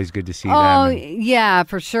 and it's always good to see them. Oh, yeah,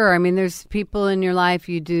 for sure. I mean, there's people in your life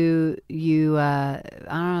I don't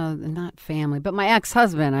know, not family, but my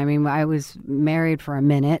ex-husband, I mean, I was married for a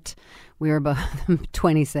minute. We were both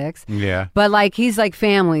 26. Yeah. But, he's like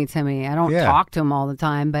family to me. I don't talk to him all the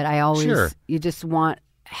time, but I always, you just want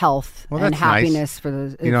health and happiness nice. For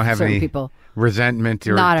the you don't have certain any people. Resentment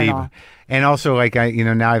or not deep. At all. And also,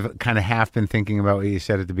 now I've kind of half been thinking about what you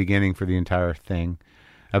said at the beginning for the entire thing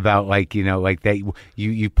about that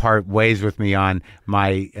you part ways with me on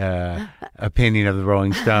my opinion of the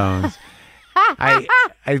Rolling Stones.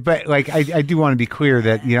 But I do want to be clear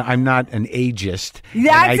that I'm not an ageist.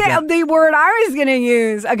 That's the word I was going to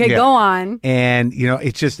use. Okay, go on. And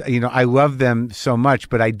it's just I love them so much,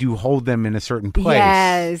 but I do hold them in a certain place.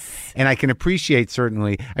 Yes. And I can appreciate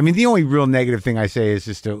certainly. I mean, the only real negative thing I say is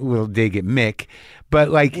just a little dig at Mick. But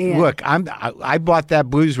look, I bought that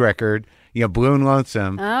blues record. Blue and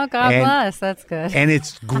Lonesome. Oh, God bless. That's good. And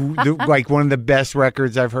it's like one of the best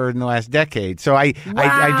records I've heard in the last decade. So I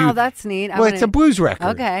do. That's neat. It's a blues record.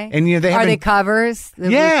 Okay. And are they covers?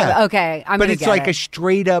 Okay. But it's like a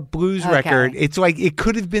straight up blues record. It's like it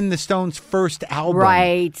could have been the Stones' first album,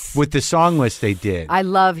 right? With the song list they did. I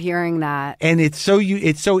love hearing that. And it's so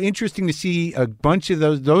interesting to see a bunch of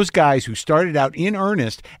those guys who started out in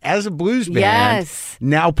earnest as a blues band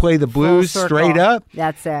now play the blues straight up.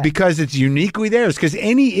 That's it. Because it's uniquely theirs, because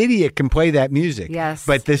any idiot can play that music. Yes.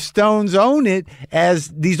 But the Stones own it as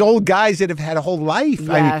these old guys that have had a whole life.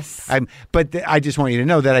 Yes. But I just want you to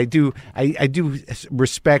know that I do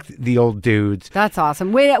respect the old dudes. That's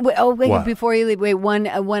awesome. Wait, before you leave, one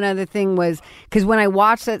other thing was, because when I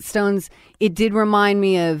watched that Stones, it did remind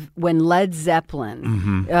me of when Led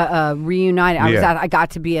Zeppelin reunited. I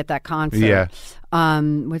got to be at that concert. Yeah.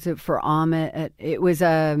 Was it for Ahmet? It was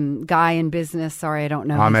a guy in business. Sorry, I don't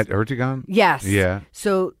know. Ahmet Ertegun? Yes. Yeah.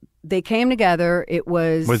 So they came together. It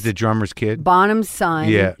was the drummer's kid? Bonham's son,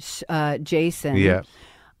 Yeah. Jason. Yeah.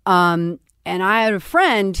 And I had a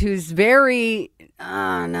friend who's very,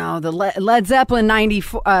 the Led Zeppelin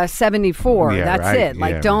 74. Yeah, that's right. it.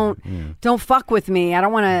 Like, Yeah, don't fuck with me. I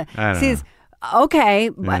don't want to see this. Okay,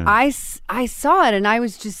 but I saw it and I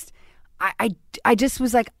was just, I just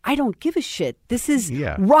was like, I don't give a shit. This is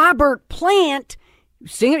Robert Plant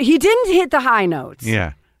singing. He didn't hit the high notes.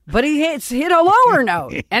 Yeah. But he hit a lower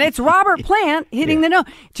note, and it's Robert Plant hitting the note.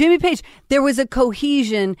 Jimmy Page. There was a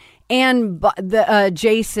cohesion, and the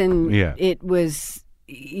Jason. Yeah. It was.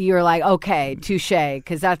 You're like, okay, touche,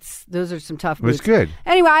 because those are some tough. It was boots. good.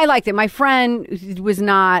 Anyway, I liked it. My friend was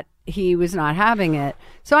not. He was not having it,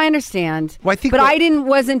 so I understand. Well, I think but I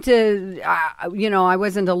wasn't I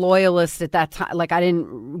wasn't a loyalist at that time. Like I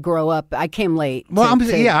didn't grow up. I came late. Well,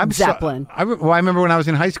 I'm Zeppelin. I remember when I was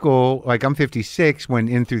in high school. Like I'm 56 when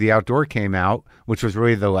In Through the Outdoor came out, which was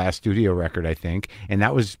really the last studio record, I think, and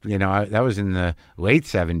that was that was in the late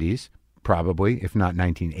 70s. Probably, if not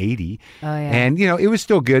 1980. Oh, yeah. And it was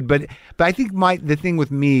still good, but I think the thing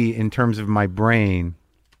with me in terms of my brain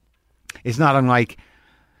is not unlike.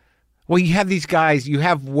 Well, you have these guys, you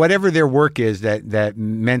have whatever their work is that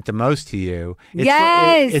meant the most to you.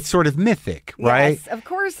 It's sort of mythic, right? Yes, of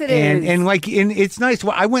course it is. And it's nice.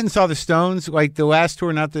 Well, I went and saw the Stones, like the last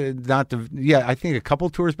tour, I think a couple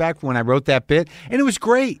tours back when I wrote that bit, and it was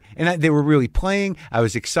great. And they were really playing. I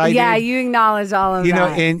was excited. Yeah, you acknowledge all of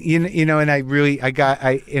that. And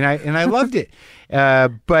I loved it.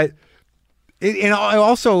 But. And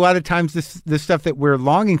also, a lot of times, the stuff that we're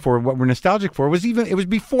longing for, what we're nostalgic for, it was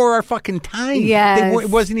before our fucking time. Yes.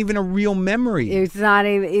 It wasn't even a real memory. It's not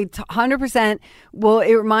even. It's 100%. Well,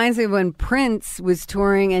 it reminds me of when Prince was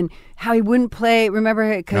touring and how he wouldn't play.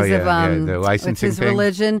 Remember, because of the licensing his thing?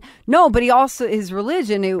 religion. No, but his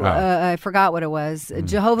religion. I forgot what it was.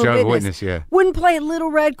 Jehovah's Witness. Yeah. Wouldn't play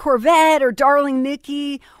Little Red Corvette or Darling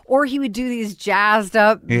Nikki, or he would do these jazzed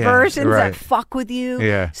up versions that fuck with you.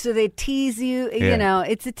 Yeah. So they tease you. Yeah.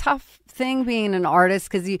 It's a tough thing being an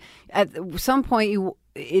artist because at some point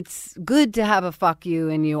it's good to have a fuck you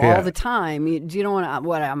in you all the time. You don't want to.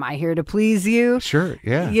 What am I here to please you? Sure.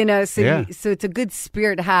 Yeah. So it's a good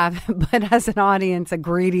spirit to have, but as an audience, a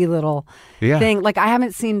greedy little thing. Like I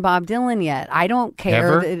haven't seen Bob Dylan yet. I don't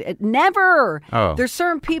care. Ever? Never. Oh. There's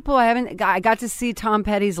certain people I got to see Tom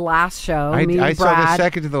Petty's last show. I saw the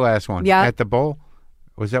second to the last one. Yeah. At the Bowl.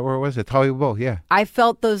 Was that where it was? At Hollywood Bowl, yeah. I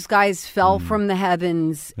felt those guys fell from the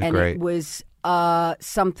heavens, and great. it was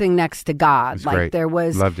something next to God. Like great. there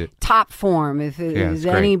was Loved it. top form. If it was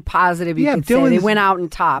any positive you could Dylan's, say, they went out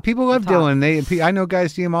and top. People love Dylan. I know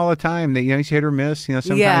guys see him all the time. He's hit or miss.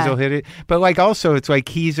 Sometimes he'll hit it, but also it's like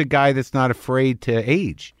he's a guy that's not afraid to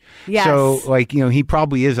age. Yes. So he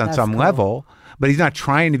probably is on some level, but he's not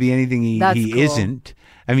trying to be anything he isn't.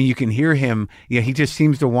 I mean, you can hear him. He just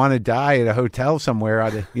seems to want to die at a hotel somewhere,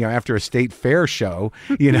 after a state fair show.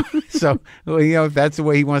 So if that's the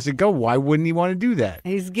way he wants to go, why wouldn't he want to do that?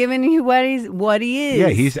 He's giving you what he is. Yeah,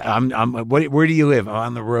 he's. Where do you live? I'm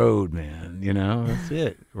on the road, man. That's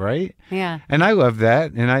it, right? Yeah. And I love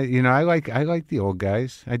that, and I like the old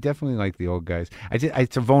guys. I definitely like the old guys.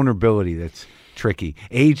 It's a vulnerability that's tricky.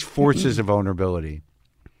 Age forces a vulnerability.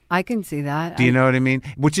 I can see that. Do you know what I mean?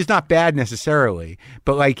 Which is not bad necessarily,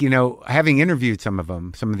 but having interviewed some of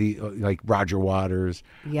them, some of the like Roger Waters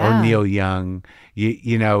or Neil Young,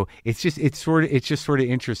 it's just sort of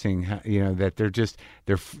interesting,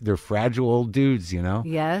 that they're fragile old dudes,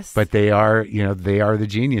 Yes. But they are the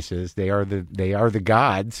geniuses. They are the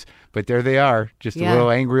gods. But there they are, just a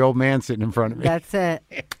little angry old man sitting in front of me. That's it.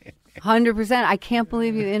 100%. I can't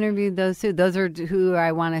believe you interviewed those two. Those are who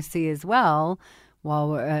I want to see as well.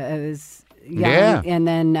 While I was young. Yeah. And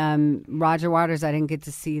then Roger Waters, I didn't get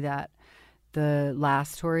to see that. The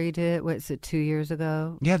last tour he did, what's it, 2 years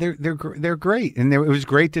ago? Yeah, they're great, and it was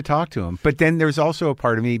great to talk to him. But then there's also a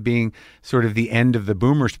part of me being sort of the end of the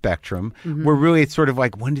boomer spectrum, where really it's sort of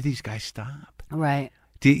like, when do these guys stop? Right.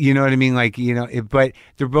 You know what I mean? But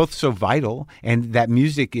they're both so vital, and that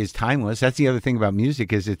music is timeless. That's the other thing about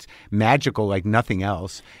music is it's magical like nothing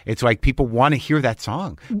else. It's like people want to hear that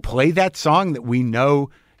song. Play that song that we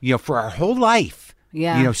know, for our whole life.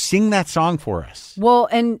 Yeah. Sing that song for us. Well,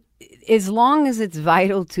 and as long as it's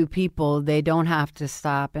vital to people, they don't have to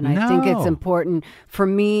stop. And I think it's important. For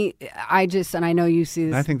me, and I know you see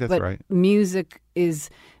this. I think that's right. Music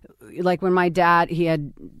is... like when my dad, he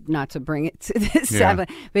had, not to bring it to this, but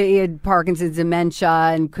he had Parkinson's, dementia,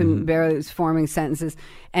 and couldn't barely, was forming sentences.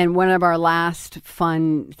 And one of our last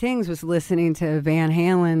fun things was listening to Van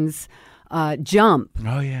Halen's Jump.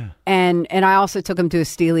 Oh, yeah. And I also took him to a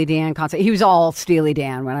Steely Dan concert. He was all Steely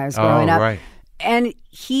Dan when I was growing up. Right. And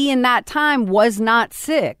he, in that time, was not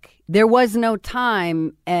sick. There was no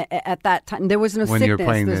time at that time. There was no when sickness. You're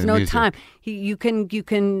playing There's the no music. time. You can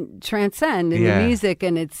transcend in the music,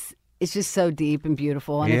 and it's just so deep and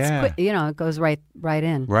beautiful, and it's quick, it goes right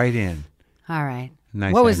in. Right in. All right.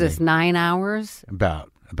 Nice. What was ending. this? 9 hours? About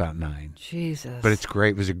 9. Jesus. But it's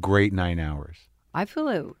great. It was a great 9 hours. I feel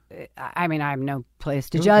it. I mean, I have no place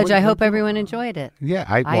to judge. I hope everyone enjoyed it. Yeah,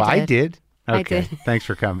 I did. Okay. I did. Thanks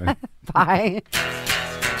for coming. Bye.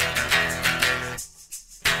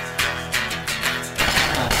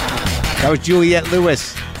 That was Juliette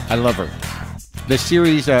Lewis. I love her. The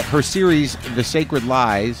series, her series, The Sacred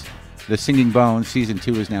Lies, The Singing Bones, Season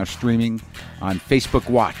 2 is now streaming on Facebook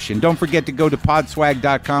Watch. And don't forget to go to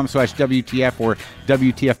podswag.com/WTF or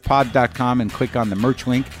WTFpod.com and click on the merch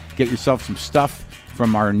link. Get yourself some stuff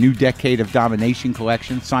from our new Decade of Domination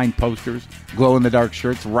collection, signed posters, glow-in-the-dark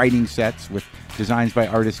shirts, writing sets with designs by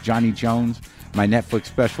artist Johnny Jones. My Netflix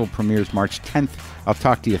special premieres March 10th. I'll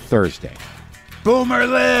talk to you Thursday. Boomer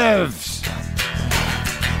lives!